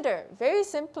consider, very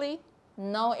simply,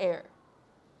 no error.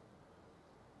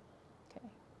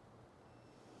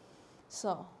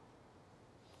 So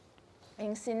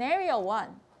in scenario 1,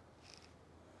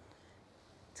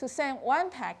 to send one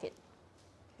packet,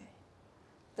 okay,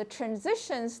 the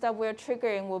transitions that we're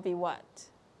triggering will be what?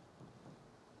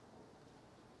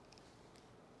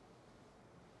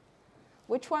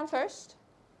 Which one first?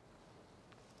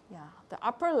 Yeah, the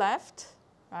upper left,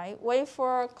 right? Wait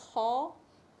for call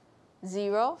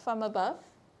 0 from above,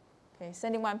 okay,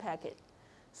 sending one packet.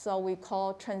 So we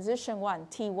call transition 1,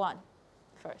 T1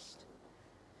 first.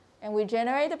 And we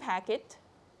generate the packet,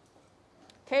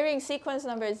 carrying sequence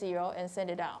number 0, and send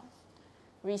it out.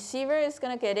 Receiver is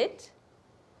going to get it.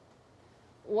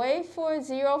 Wait for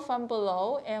 0 from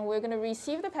below, and we're going to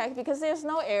receive the packet because there's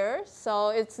no error, so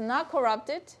it's not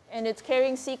corrupted, and it's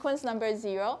carrying sequence number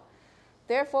 0.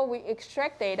 Therefore, we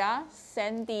extract data,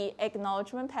 send the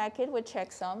acknowledgement packet with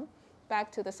checksum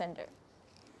back to the sender.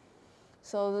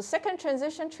 So the second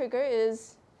transition trigger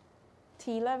is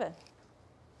T11.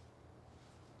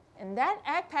 And that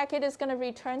ACK packet is going to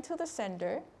return to the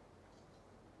sender.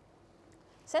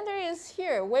 Sender is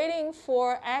here, waiting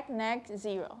for ACK NACK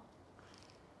 0.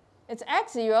 It's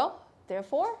ACK 0,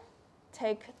 therefore,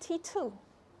 take T2,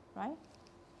 right?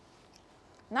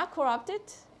 Not corrupted,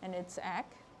 and it's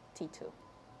ACK T2.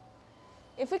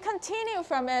 If we continue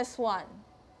from S1,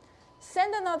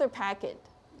 send another packet,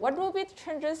 what will be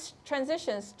the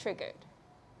transitions triggered?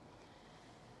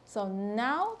 So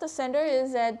now the sender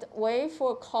is at wait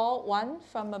for call 1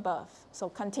 from above. So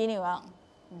continue on.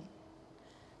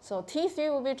 So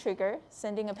T3 will be triggered,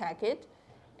 sending a packet.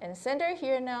 And sender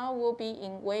here now will be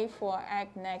in wait for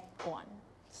ACK NACK 1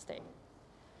 state.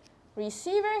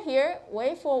 Receiver here,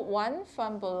 wait for 1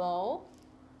 from below,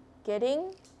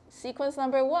 getting sequence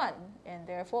number 1. And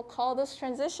therefore call this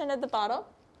transition at the bottom.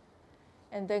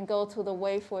 And then go to the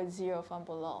wait for 0 from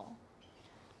below.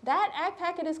 That ACK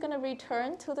packet is going to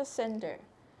return to the sender.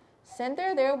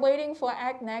 Sender, they're waiting for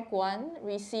ACK NACK 1,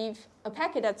 receive a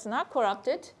packet that's not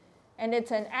corrupted, and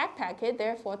it's an ACK packet,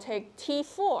 therefore take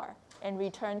T4 and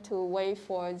return to wait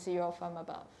for 0 from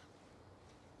above.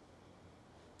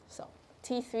 So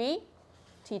T3,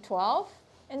 T12,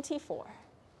 and T4.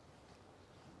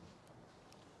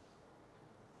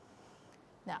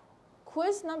 Now,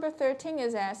 quiz number 13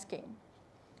 is asking,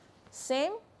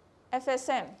 same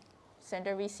FSM,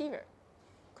 sender receiver.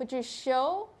 Could you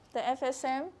show the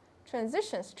FSM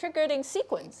transitions triggered in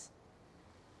sequence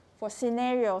for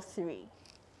scenario 3?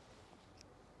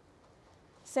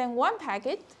 Send one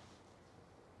packet,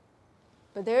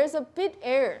 but there is a bit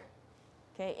error,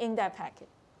 okay, in that packet.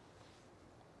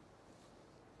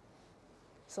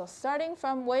 So starting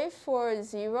from wait for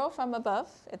 0 from above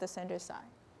at the sender side.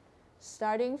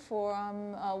 Starting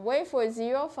from wait for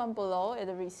 0 from below at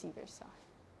the receiver side.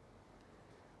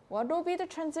 What will be the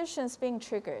transitions being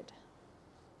triggered?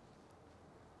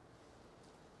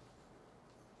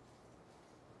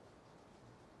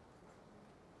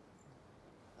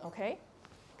 Okay,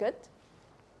 good.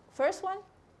 First one?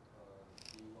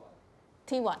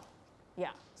 T1.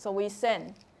 Yeah, so we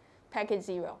send packet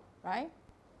 0, right?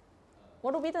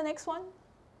 What will be the next one?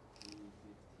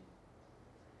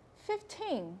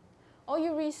 15. Oh,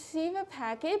 you receive a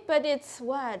packet, but it's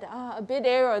what? A bit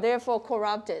error, therefore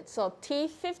corrupted. So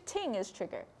T15 is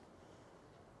triggered.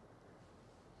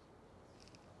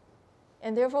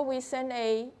 And therefore, we send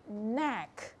a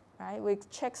NAC, right? We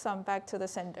checksum back to the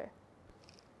sender.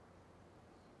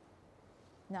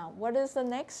 Now, what is the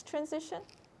next transition?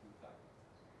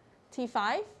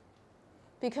 T5,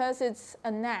 because it's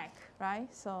a NAC, right?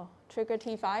 So trigger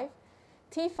T5.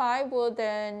 T5 will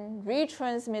then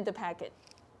retransmit the packet.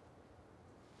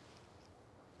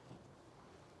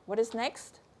 What is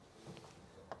next?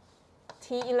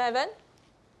 T11.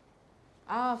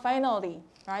 Finally,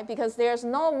 right? Because there's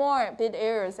no more bit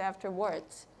errors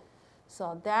afterwards.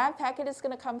 So that packet is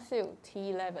going to come through,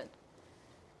 T11.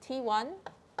 T1,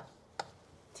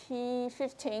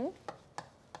 T15,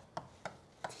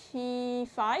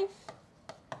 T5,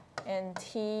 and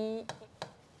T11.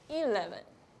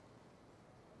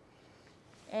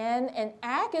 And an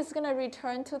ACK is going to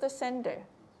return to the sender.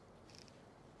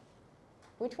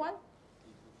 Which one?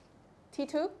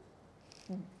 T2?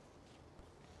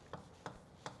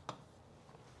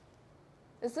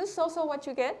 Is this also what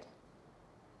you get?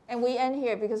 And we end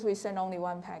here because we send only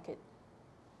one packet.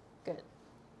 Good.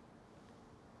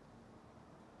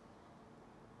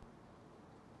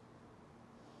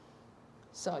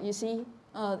 So you see,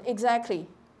 exactly.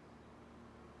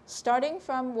 Starting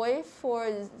from wave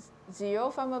for 0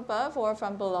 from above or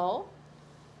from below,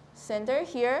 sender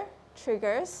here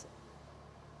triggers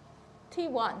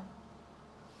T1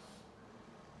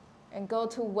 and go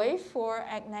to wave 4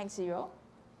 ACNAC 0.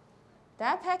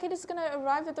 That packet is going to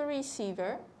arrive at the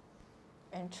receiver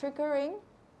and triggering,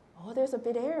 oh, there's a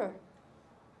bit error.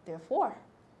 Therefore,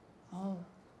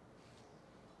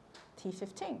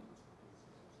 T15.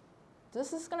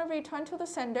 This is going to return to the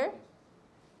sender,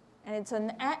 and it's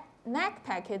an NAC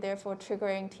packet, therefore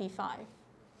triggering T5.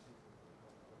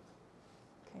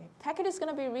 Okay, packet is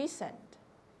going to be resent.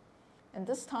 And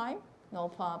this time, no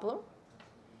problem.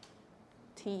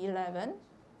 T11.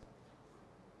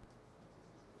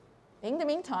 In the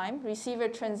meantime, receiver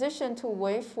transition to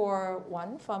wave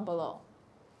 4.1 from below.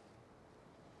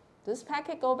 This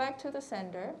packet go back to the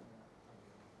sender,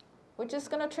 which is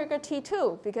going to trigger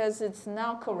T2 because it's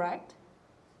now correct.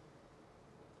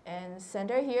 And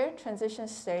sender here, transition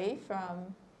state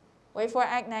from wave 4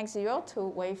 ACNAC 0 to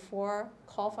wave 4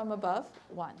 call from above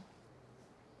 1.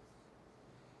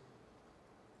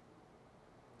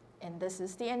 And this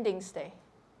is the ending state,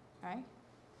 right?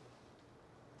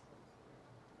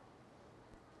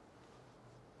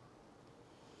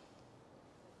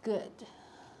 Good.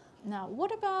 Now,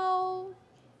 what about,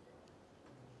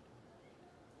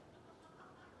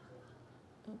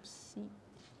 oopsie.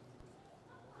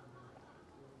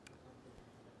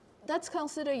 Let's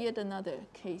consider yet another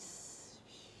case.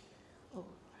 Oh,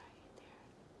 right there.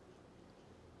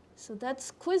 So that's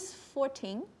quiz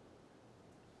 14.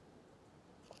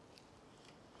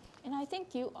 And I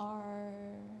think you are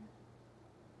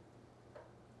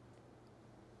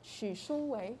Xu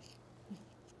Shuwei.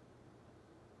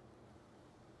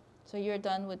 So you're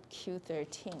done with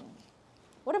Q13.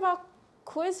 What about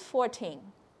quiz 14?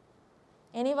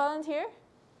 Any volunteer?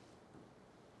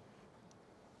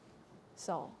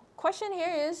 So question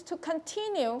here is to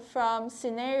continue from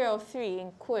scenario 3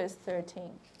 in quiz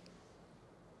 13.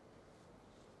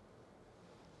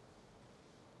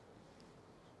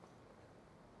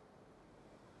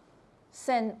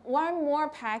 Send one more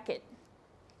packet,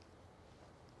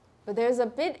 but there's a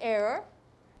bit error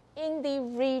in the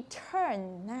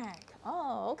return NAC.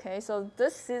 Oh, okay, so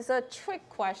this is a trick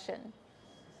question.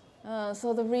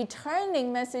 So the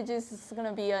returning message is going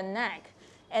to be a NAC,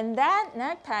 and that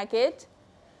NAC packet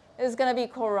is going to be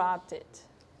corrupted.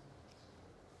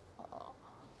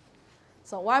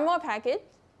 So one more packet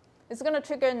is going to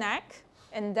trigger NAC,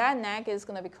 and that NAC is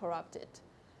going to be corrupted.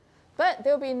 But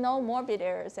there will be no more bit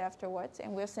errors afterwards,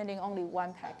 and we're sending only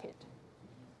one packet.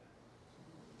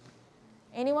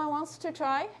 Anyone wants to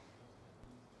try?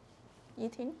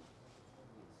 Yiting?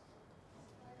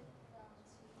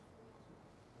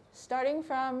 Starting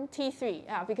from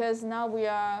T3, because now we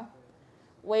are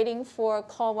waiting for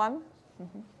call 1.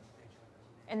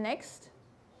 And next?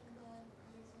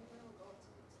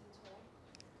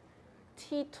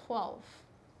 T12.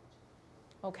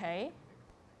 Okay.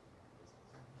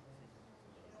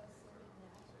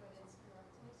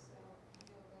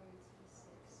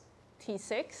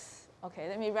 T6. Okay,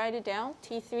 let me write it down.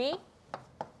 T3.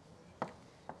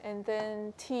 And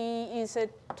then T is at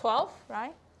 12,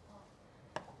 right?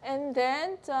 And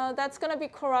then that's going to be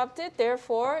corrupted.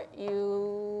 Therefore,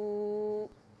 you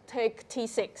take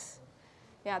T6.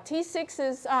 Yeah, T6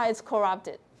 is it's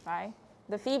corrupted, right?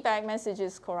 The feedback message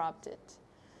is corrupted.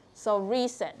 So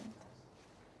resend.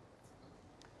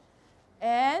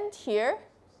 And here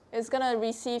it's going to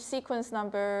receive sequence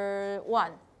number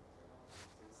 1,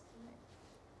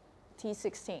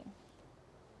 T16.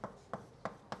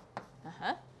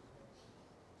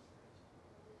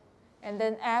 And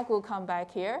then AG will come back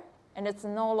here, and it's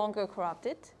no longer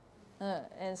corrupted.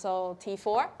 And so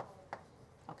T4,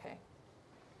 okay.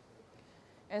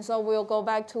 And so we'll go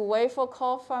back to wait for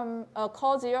call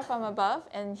 0 from above,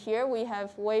 and here we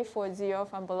have wait for 0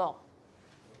 from below.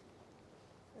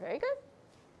 Very good.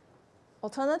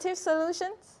 Alternative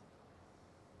solutions?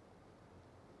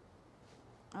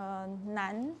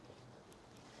 None.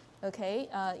 Okay,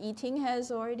 eating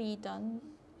has already done.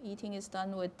 Eating is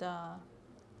done with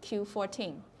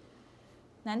Q14.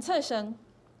 男测生,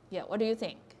 yeah, what do you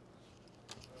think?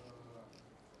 I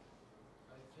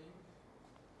think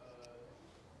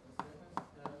the second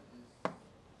step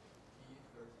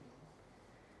is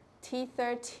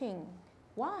T13. T13.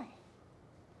 Why?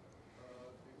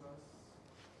 Because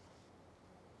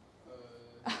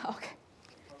Okay.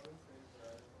 problem says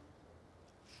that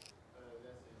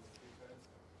let's say sequence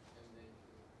and then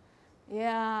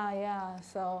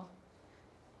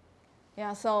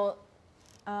So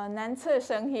男测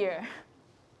生 here.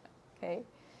 Okay.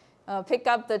 Pick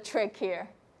up the trick here.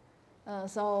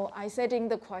 So I said in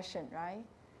the question, right?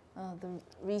 The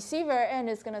receiver end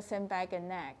is going to send back a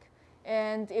NAC.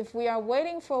 And if we are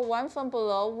waiting for 1 from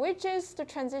below, which is the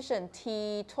transition,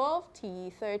 T12,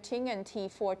 T13, and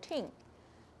T14,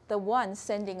 the one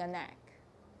sending a NAC.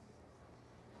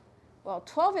 Well,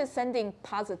 12 is sending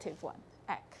positive 1,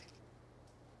 ACK.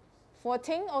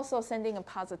 14 also sending a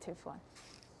positive 1.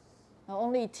 Now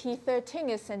only T13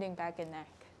 is sending back a NAC.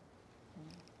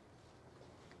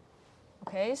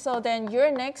 Okay, so then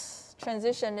your next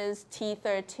transition is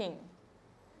T13.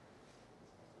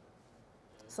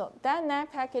 So that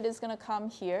NAC packet is going to come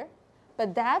here,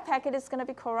 but that packet is going to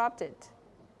be corrupted.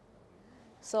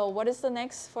 So what is the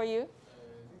next for you?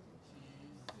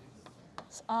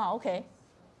 T6. Okay.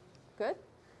 Good.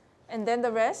 And then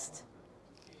the rest?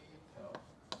 T12.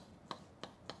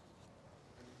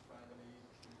 And finally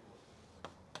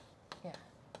T14. Yeah.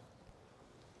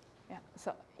 Yeah.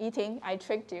 So eating, I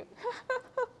tricked you.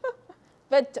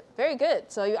 But very good.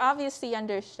 So you obviously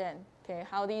understand, okay,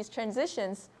 how these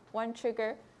transitions, one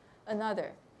trigger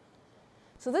another.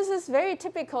 So this is very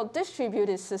typical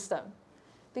distributed system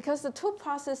because the two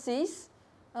processes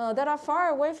that are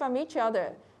far away from each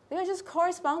other, they are just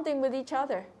corresponding with each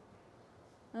other.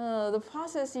 The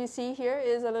process you see here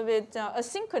is a little bit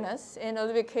asynchronous and a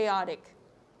little bit chaotic.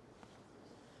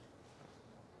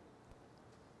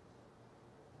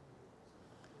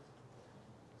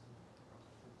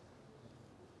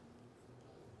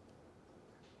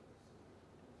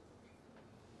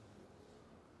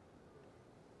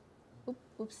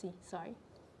 Oopsie, sorry.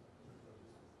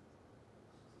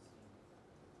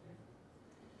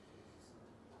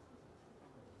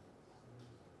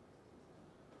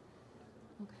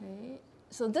 Okay,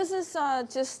 so this is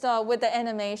just with the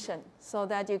animation so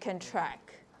that you can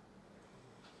track.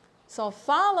 So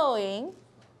following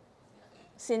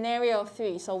scenario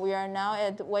 3, so we are now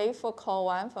at wait for call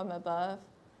 1 from above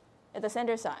at the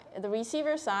sender side. At the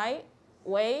receiver side,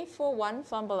 wait for 1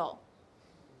 from below.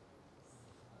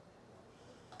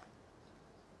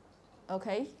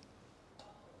 Okay.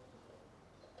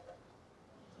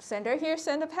 Sender here,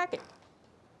 send a packet.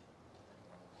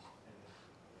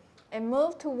 And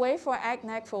move to wait for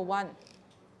ACK for 1.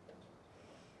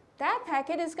 That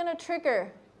packet is going to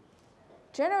trigger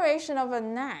generation of a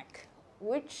NAC,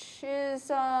 which is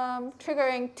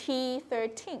triggering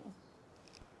T13.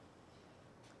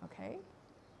 Okay.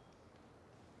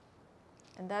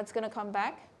 And that's going to come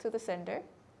back to the sender.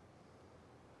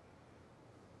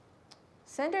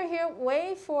 Sender here,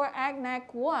 wait for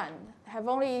ACK1, have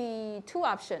only 2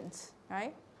 options,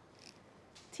 right?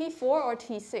 T4 or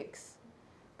T6.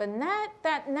 But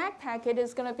that NAC packet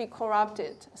is going to be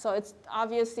corrupted. So it's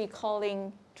obviously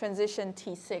calling transition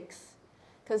T6.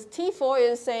 Because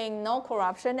T4 is saying no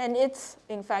corruption, and it's,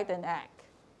 in fact, an ACK.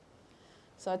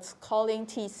 So it's calling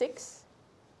T6.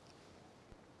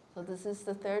 So this is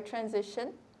the third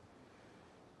transition.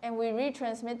 And we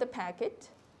retransmit the packet.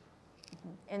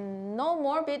 And no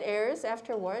more bit errors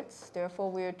afterwards.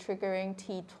 Therefore, we're triggering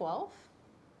T12.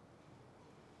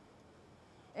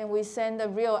 And we send the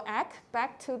real ACK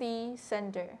back to the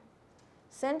sender.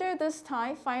 Sender this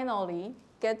time finally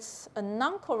gets a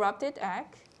non-corrupted egg,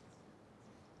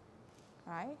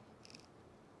 right?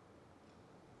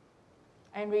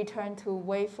 And return to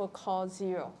wait for call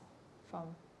 0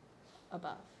 from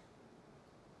above.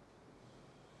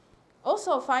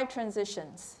 Also 5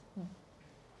 transitions.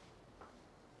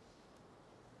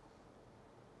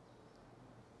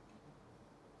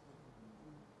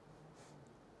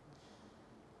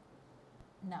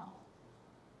 Now,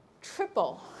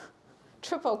 triple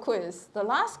quiz. The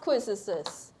last quiz is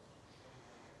this.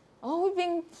 Oh, we've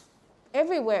been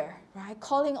everywhere, right?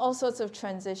 Calling all sorts of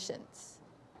transitions.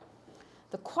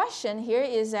 The question here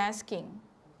is asking,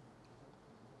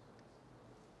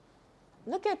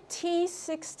 look at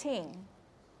T16.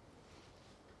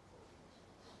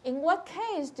 In what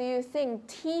case do you think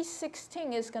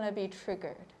T16 is going to be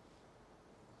triggered?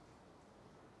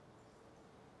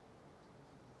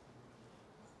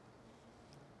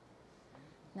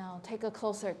 Now take a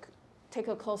closer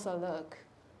look.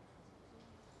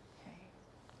 Okay.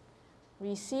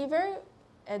 Receiver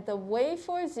at the wait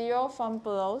for 0 from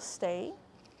below state.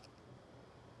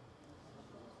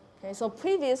 Okay, so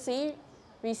previously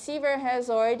receiver has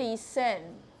already sent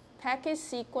packet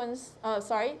sequence,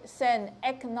 send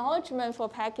acknowledgement for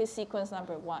packet sequence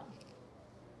number 1.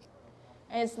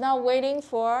 And it's now waiting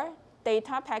for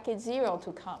data packet 0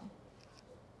 to come.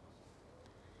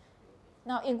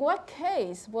 Now, in what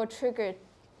case will trigger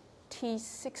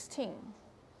T16?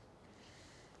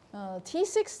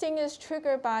 T16 is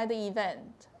triggered by the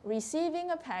event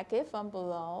receiving a packet from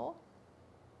below,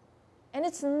 and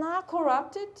it's not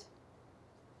corrupted,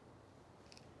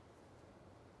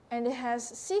 and it has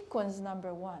sequence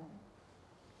number 1.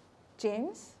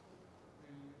 James?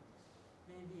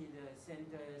 Maybe the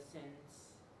sender sends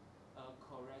a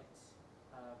correct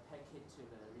packet to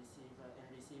the receiver,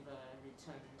 and receiver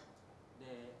returns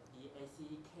the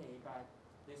ACK, but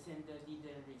the sender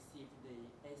didn't receive the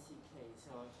ACK,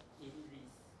 so it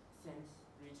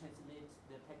retransmits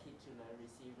the packet to the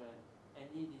receiver, and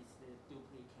it is the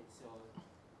duplicate, so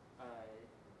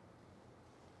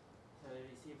the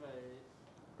receiver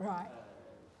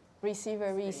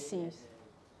receiver receives.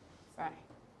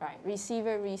 Right.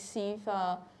 Receiver receives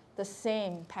the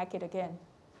same packet again.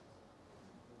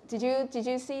 Did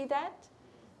you see that?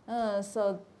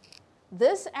 So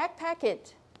this ACK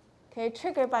packet, okay,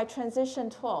 triggered by transition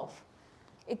 12,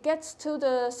 it gets to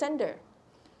the sender,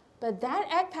 but that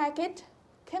ACK packet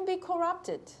can be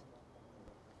corrupted,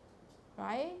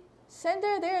 right?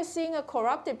 Sender, they're seeing a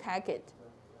corrupted packet.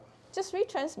 Just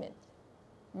retransmit.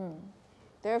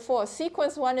 Therefore,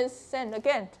 sequence 1 is sent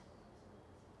again.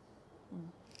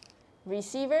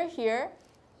 Receiver here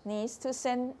needs to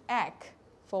send ACK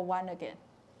for 1 again.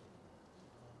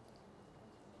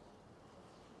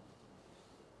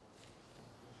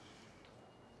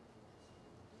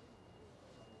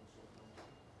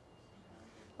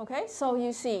 Okay, so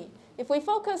you see, if we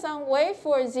focus on wait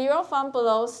for 0 from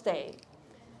below state,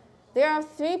 there are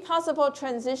 3 possible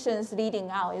transitions leading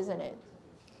out, isn't it?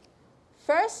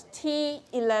 First,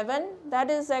 T11, that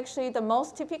is actually the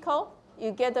most typical.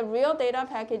 You get the real data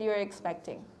packet you're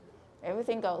expecting.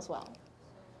 Everything goes well.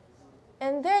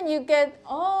 And then you get,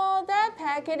 oh, that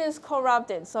packet is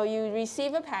corrupted. So you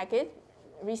receive a packet.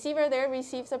 Receiver there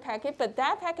receives a packet, but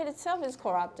that packet itself is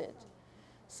corrupted.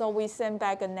 So we send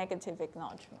back a negative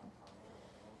acknowledgement.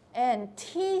 And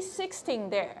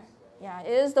T16 there,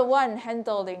 is the one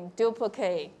handling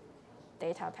duplicate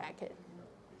data packet.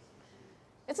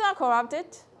 It's not corrupted,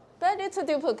 but it's a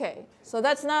duplicate. So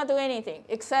that's not doing anything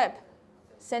except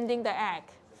sending the ACK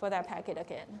for that packet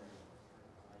again.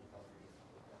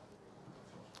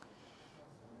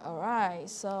 All right,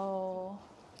 so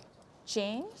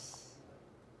James.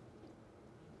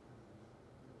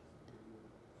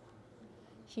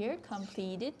 Here,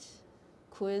 completed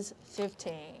quiz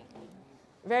 15.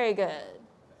 Very good.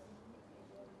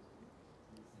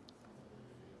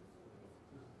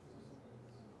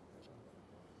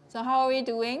 So how are we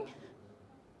doing?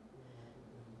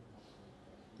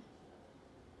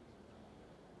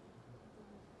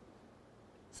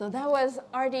 So that was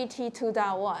RDT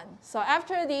 2.1. So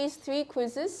after these 3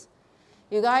 quizzes,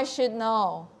 you guys should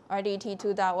know RDT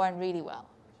 2.1 really well.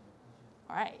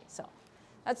 All right, so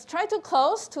let's try to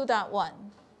close 2.1.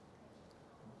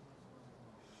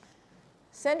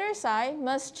 Sender side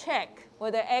must check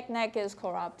whether ACK is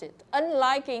corrupted,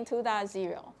 unlike in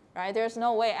 2.0. Right? There's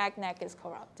no way ACK is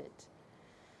corrupted.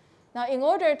 Now, in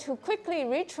order to quickly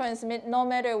retransmit no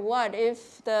matter what,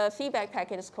 if the feedback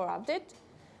packet is corrupted,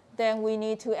 then we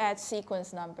need to add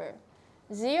sequence number.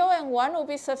 0 and 1 will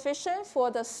be sufficient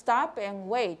for the stop and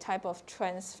wait type of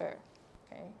transfer.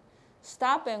 Okay?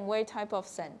 Stop and wait type of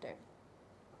sender.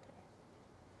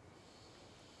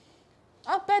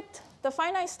 the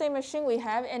finite state machine we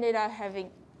have ended up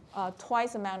having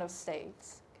twice the amount of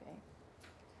states. Okay.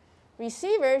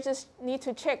 Receiver just need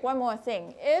to check one more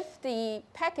thing. If the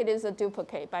packet is a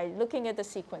duplicate by looking at the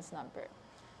sequence number,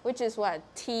 which is what?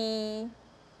 T16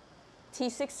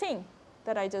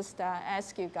 that I just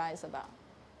asked you guys about.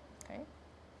 Okay.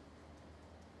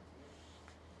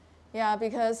 Yeah,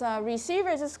 because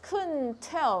receiver just couldn't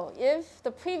tell if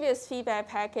the previous feedback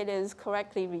packet is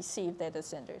correctly received at the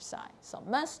sender side. So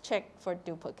must check for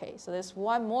duplicate. So there's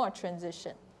one more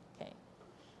transition. Okay.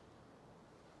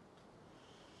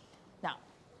 Now,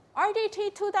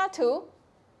 RDT 2.2,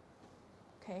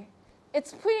 okay,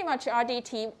 it's pretty much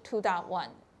RDT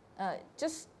 2.1.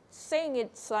 Just saying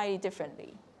it slightly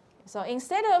differently. So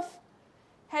instead of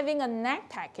having a NAC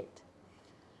packet,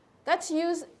 let's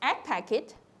use ACK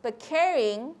packet, but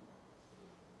carrying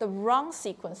the wrong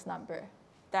sequence number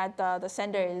that the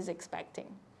sender is expecting.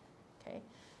 Okay?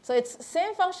 So it's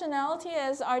same functionality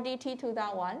as RDT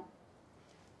 2.1,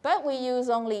 but we use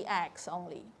only ACKs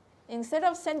only. Instead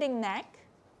of sending NAC,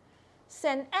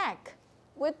 send ACK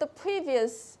with the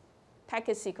previous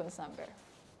packet sequence number.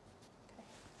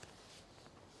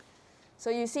 So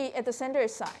you see at the sender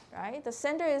side, right? The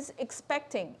sender is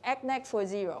expecting ACK-NAC for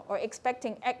 0 or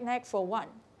expecting ACK-NAC for 1.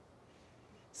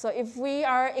 So if we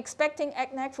are expecting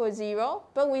ACK-NAC for 0,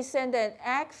 but we send an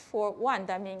ACK for 1,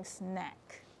 that means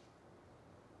NAC.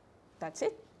 That's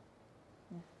it.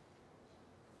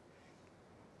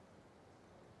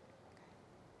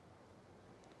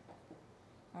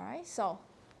 All right, so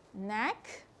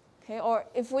NAC, okay, or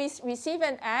if we receive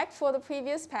an ACK for the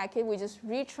previous packet, we just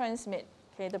retransmit,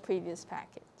 okay, the previous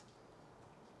packet.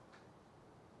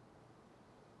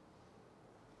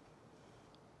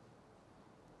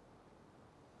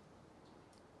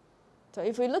 So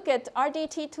if we look at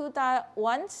RDT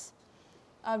 2.1's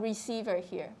receiver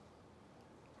here,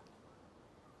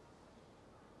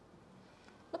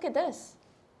 look at this.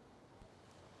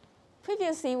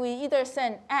 Previously, we either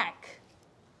send ACK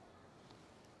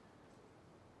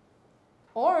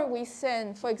or we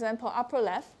send, for example, upper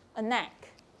left, a NAC.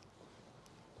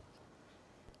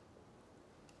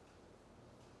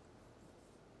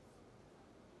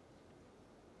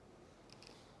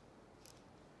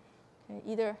 Okay,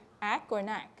 either ACK or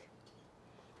NAC.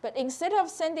 But instead of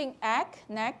sending ACK,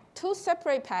 NAC, two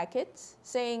separate packets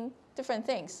saying different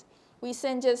things, we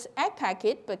send just ACK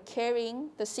packet but carrying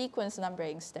the sequence number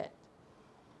instead.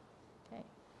 Okay.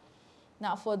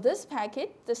 Now for this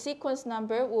packet, the sequence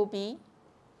number will be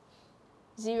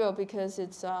 0 because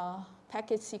it's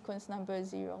packet sequence number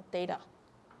 0, data.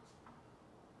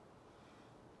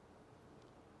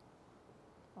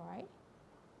 All right.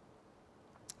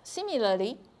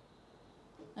 Similarly,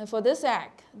 and for this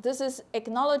ACK, this is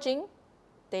acknowledging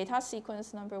data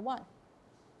sequence number 1.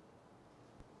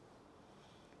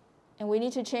 And we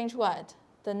need to change what?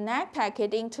 The NAC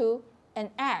packet into an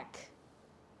ACK.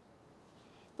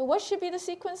 But what should be the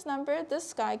sequence number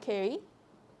this guy carry?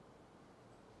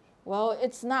 Well,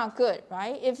 it's not good,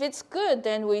 right? If it's good,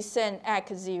 then we send ACK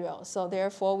 0. So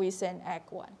therefore, we send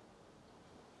ACK 1.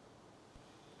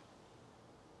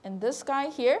 And this guy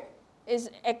here is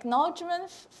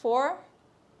acknowledgement for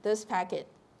this packet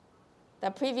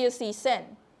that previously sent.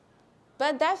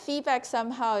 But that feedback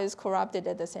somehow is corrupted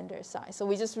at the sender side. So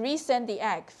we just resend the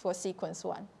ACK for sequence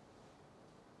 1.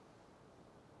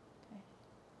 Okay.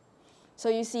 So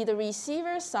you see the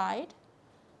receiver side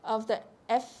of the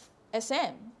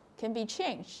FSM can be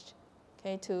changed,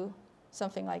 okay, to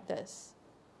something like this.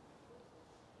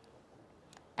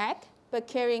 ACK, but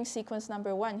carrying sequence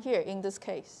number 1 here in this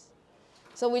case.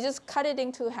 So we just cut it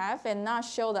into half and not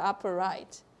show the upper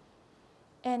right.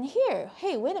 And here,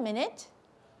 hey, wait a minute.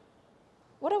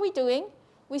 What are we doing?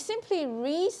 We simply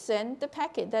resend the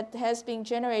packet that has been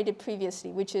generated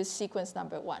previously, which is sequence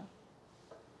number 1.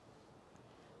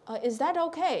 Is that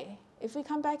okay? If we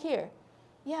come back here,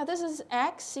 yeah, this is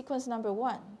ACK sequence number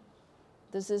 1.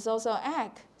 This is also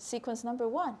ACK sequence number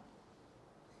 1.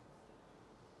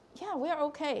 Yeah, we're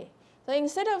okay. So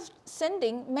instead of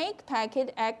sending make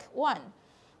packet ACK 1,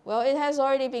 well, it has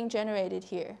already been generated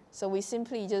here. So we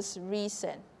simply just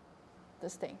resend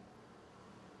this thing.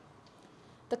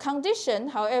 The condition,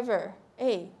 however,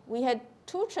 we had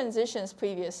 2 transitions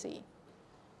previously.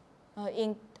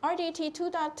 In RDT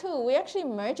 2.2, we actually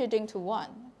merged it into 1.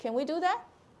 Can we do that?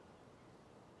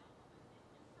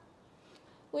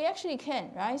 We actually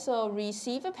can, right? So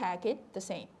receive a packet, the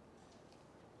same.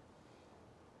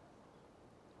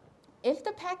 If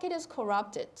the packet is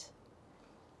corrupted,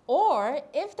 or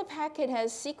if the packet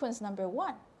has sequence number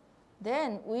 1,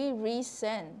 then we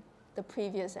resend the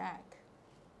previous ACK.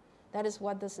 That is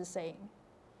what this is saying.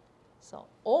 So,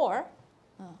 or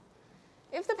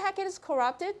If the packet is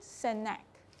corrupted, send NAC,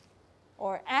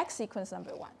 or ACK sequence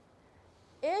number 1.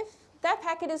 If that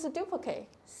packet is a duplicate,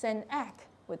 send ACK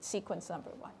with sequence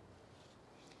number 1.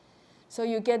 So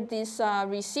you get this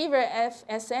receiver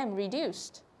FSM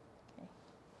reduced. Okay.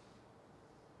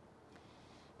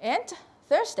 And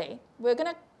Thursday, we're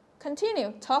going to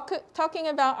continue talking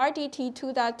about RDT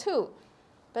 2.2,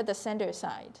 but the sender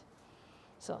side.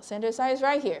 So sender side is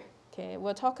right here. Okay,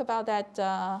 we'll talk about that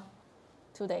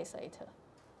 2 days later.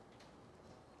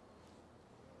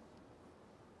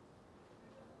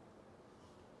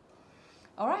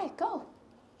 All right, go.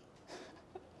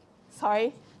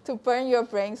 Sorry to burn your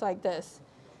brains like this.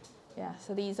 Yeah,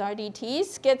 so these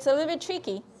RDTs gets a little bit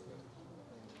tricky.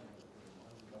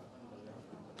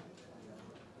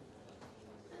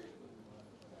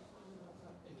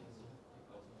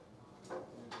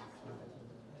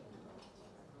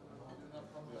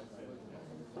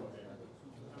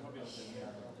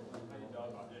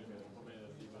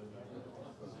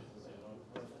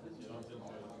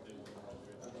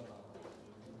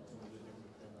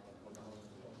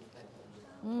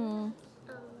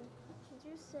 Did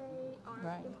you say our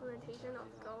Right. implementation of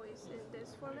Go is in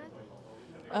this format?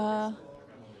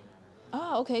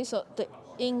 Okay, so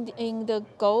in the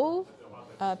Go,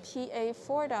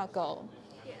 PA4.Go,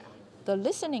 Yeah. the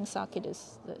listening socket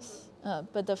is this,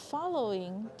 but the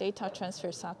following data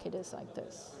transfer socket is like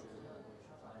this.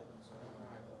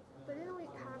 But then we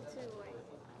have to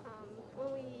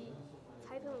when we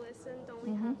type and listen, don't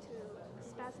we have to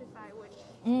specify which?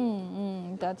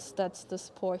 That's the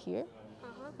support here.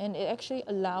 Uh-huh. And it actually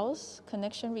allows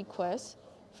connection requests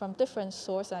from different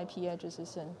source IP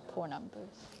addresses and port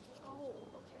numbers. Oh,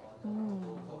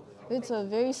 okay. It's a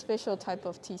very special type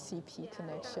of TCP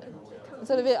connection. It's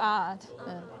a little bit odd.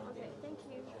 Okay, thank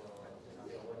you.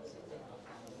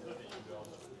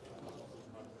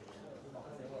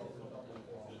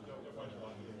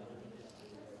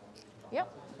 Yep.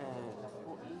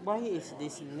 Why is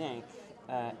this NAC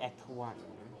ep1?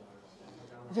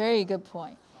 Very good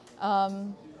point.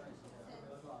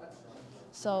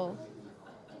 So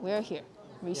we're here,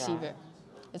 receiver.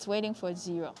 It's waiting for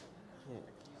 0.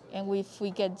 Yeah. And if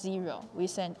we get 0, we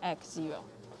send X0.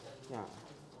 Yeah.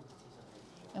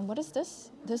 And what is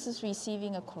this? This is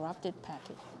receiving a corrupted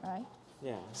packet, right?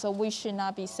 Yeah. So we should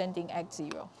not be sending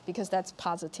X0 because that's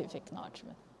positive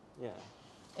acknowledgement. Yeah.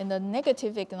 And the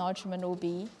negative acknowledgement will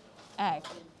be ACK,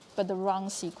 but the wrong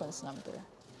sequence number,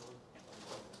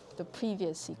 the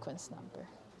previous sequence number.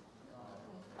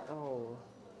 Oh.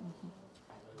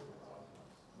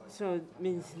 So it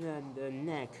means that the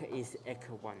NAC is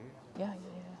ep1 Yeah.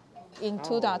 In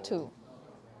 2.2.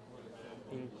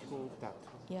 in 2.2.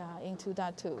 Yeah, in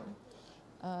 2.2.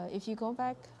 If you go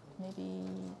back, maybe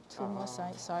 2 more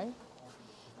slides, sorry.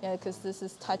 Yeah, because this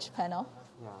is touch panel.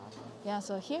 Yeah. Yeah,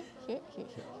 so here.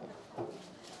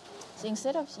 So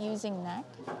instead of using NAC,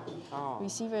 Oh.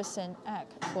 receiver send ACK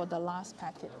for the last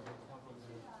packet.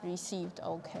 Received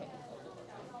OK.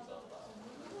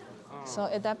 So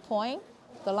at that point,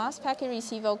 the last packet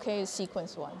received OK is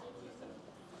sequence 1.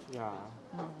 Yeah.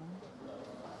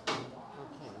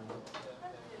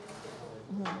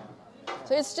 Okay.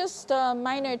 So it's just a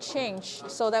minor change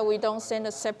so that we don't send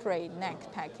a separate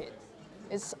NAC packet.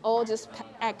 It's all just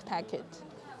ACK packet.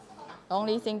 The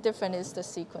only thing different is the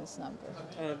sequence number.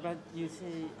 But you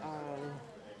say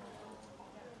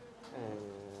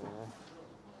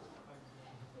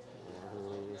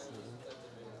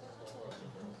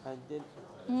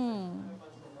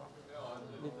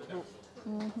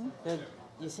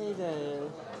you say the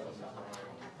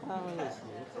how is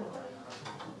it?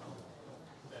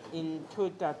 In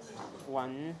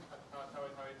 2.1,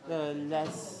 the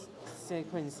last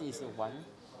sequence is 1,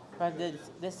 but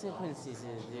the sequence is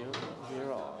 0.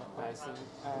 I think.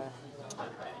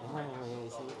 Where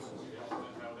is it?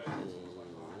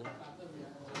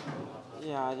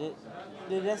 Yeah,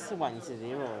 the last one is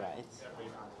 0, right?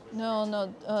 No,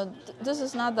 this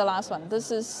is not the last one.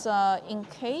 This is in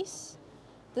case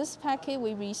this packet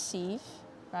we receive,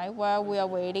 right, while we are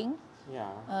waiting.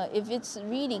 Yeah. If it's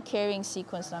really carrying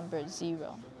sequence number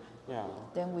 0, Yeah.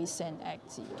 then we send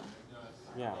X0.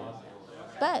 Yeah.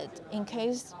 But in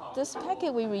case this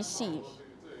packet we receive,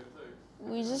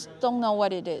 we just don't know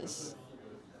what it is,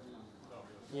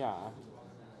 Yeah.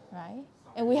 right?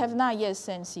 And we have not yet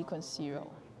sent sequence 0.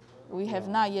 We have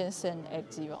not yet sent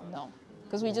X0, no,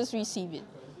 because we just receive it,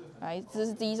 right?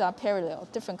 These are parallel,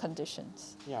 different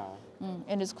conditions, Yeah.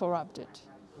 and it's corrupted.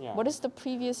 Yeah. What is the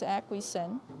previous ACK we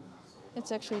send? It's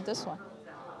actually this one,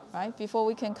 right? Before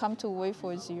we can come to wait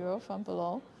for 0 from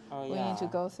below, we need to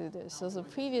go through this. So the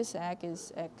previous ACK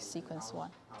is ACK sequence 1.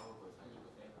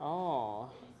 Oh.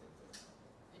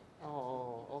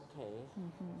 Oh, okay.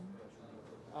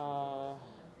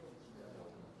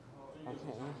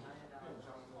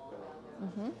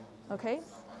 Okay. Okay.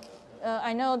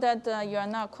 I know that you are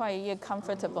not quite yet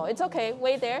comfortable. It's okay.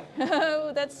 Wait there.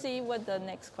 Let's see what the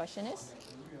next question is.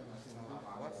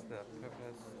 What's the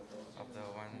purpose of the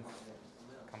one's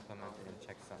complement in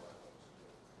checksum?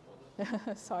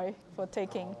 Sorry for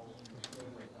taking.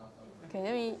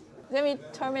 Okay, let me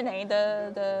terminate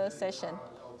the session.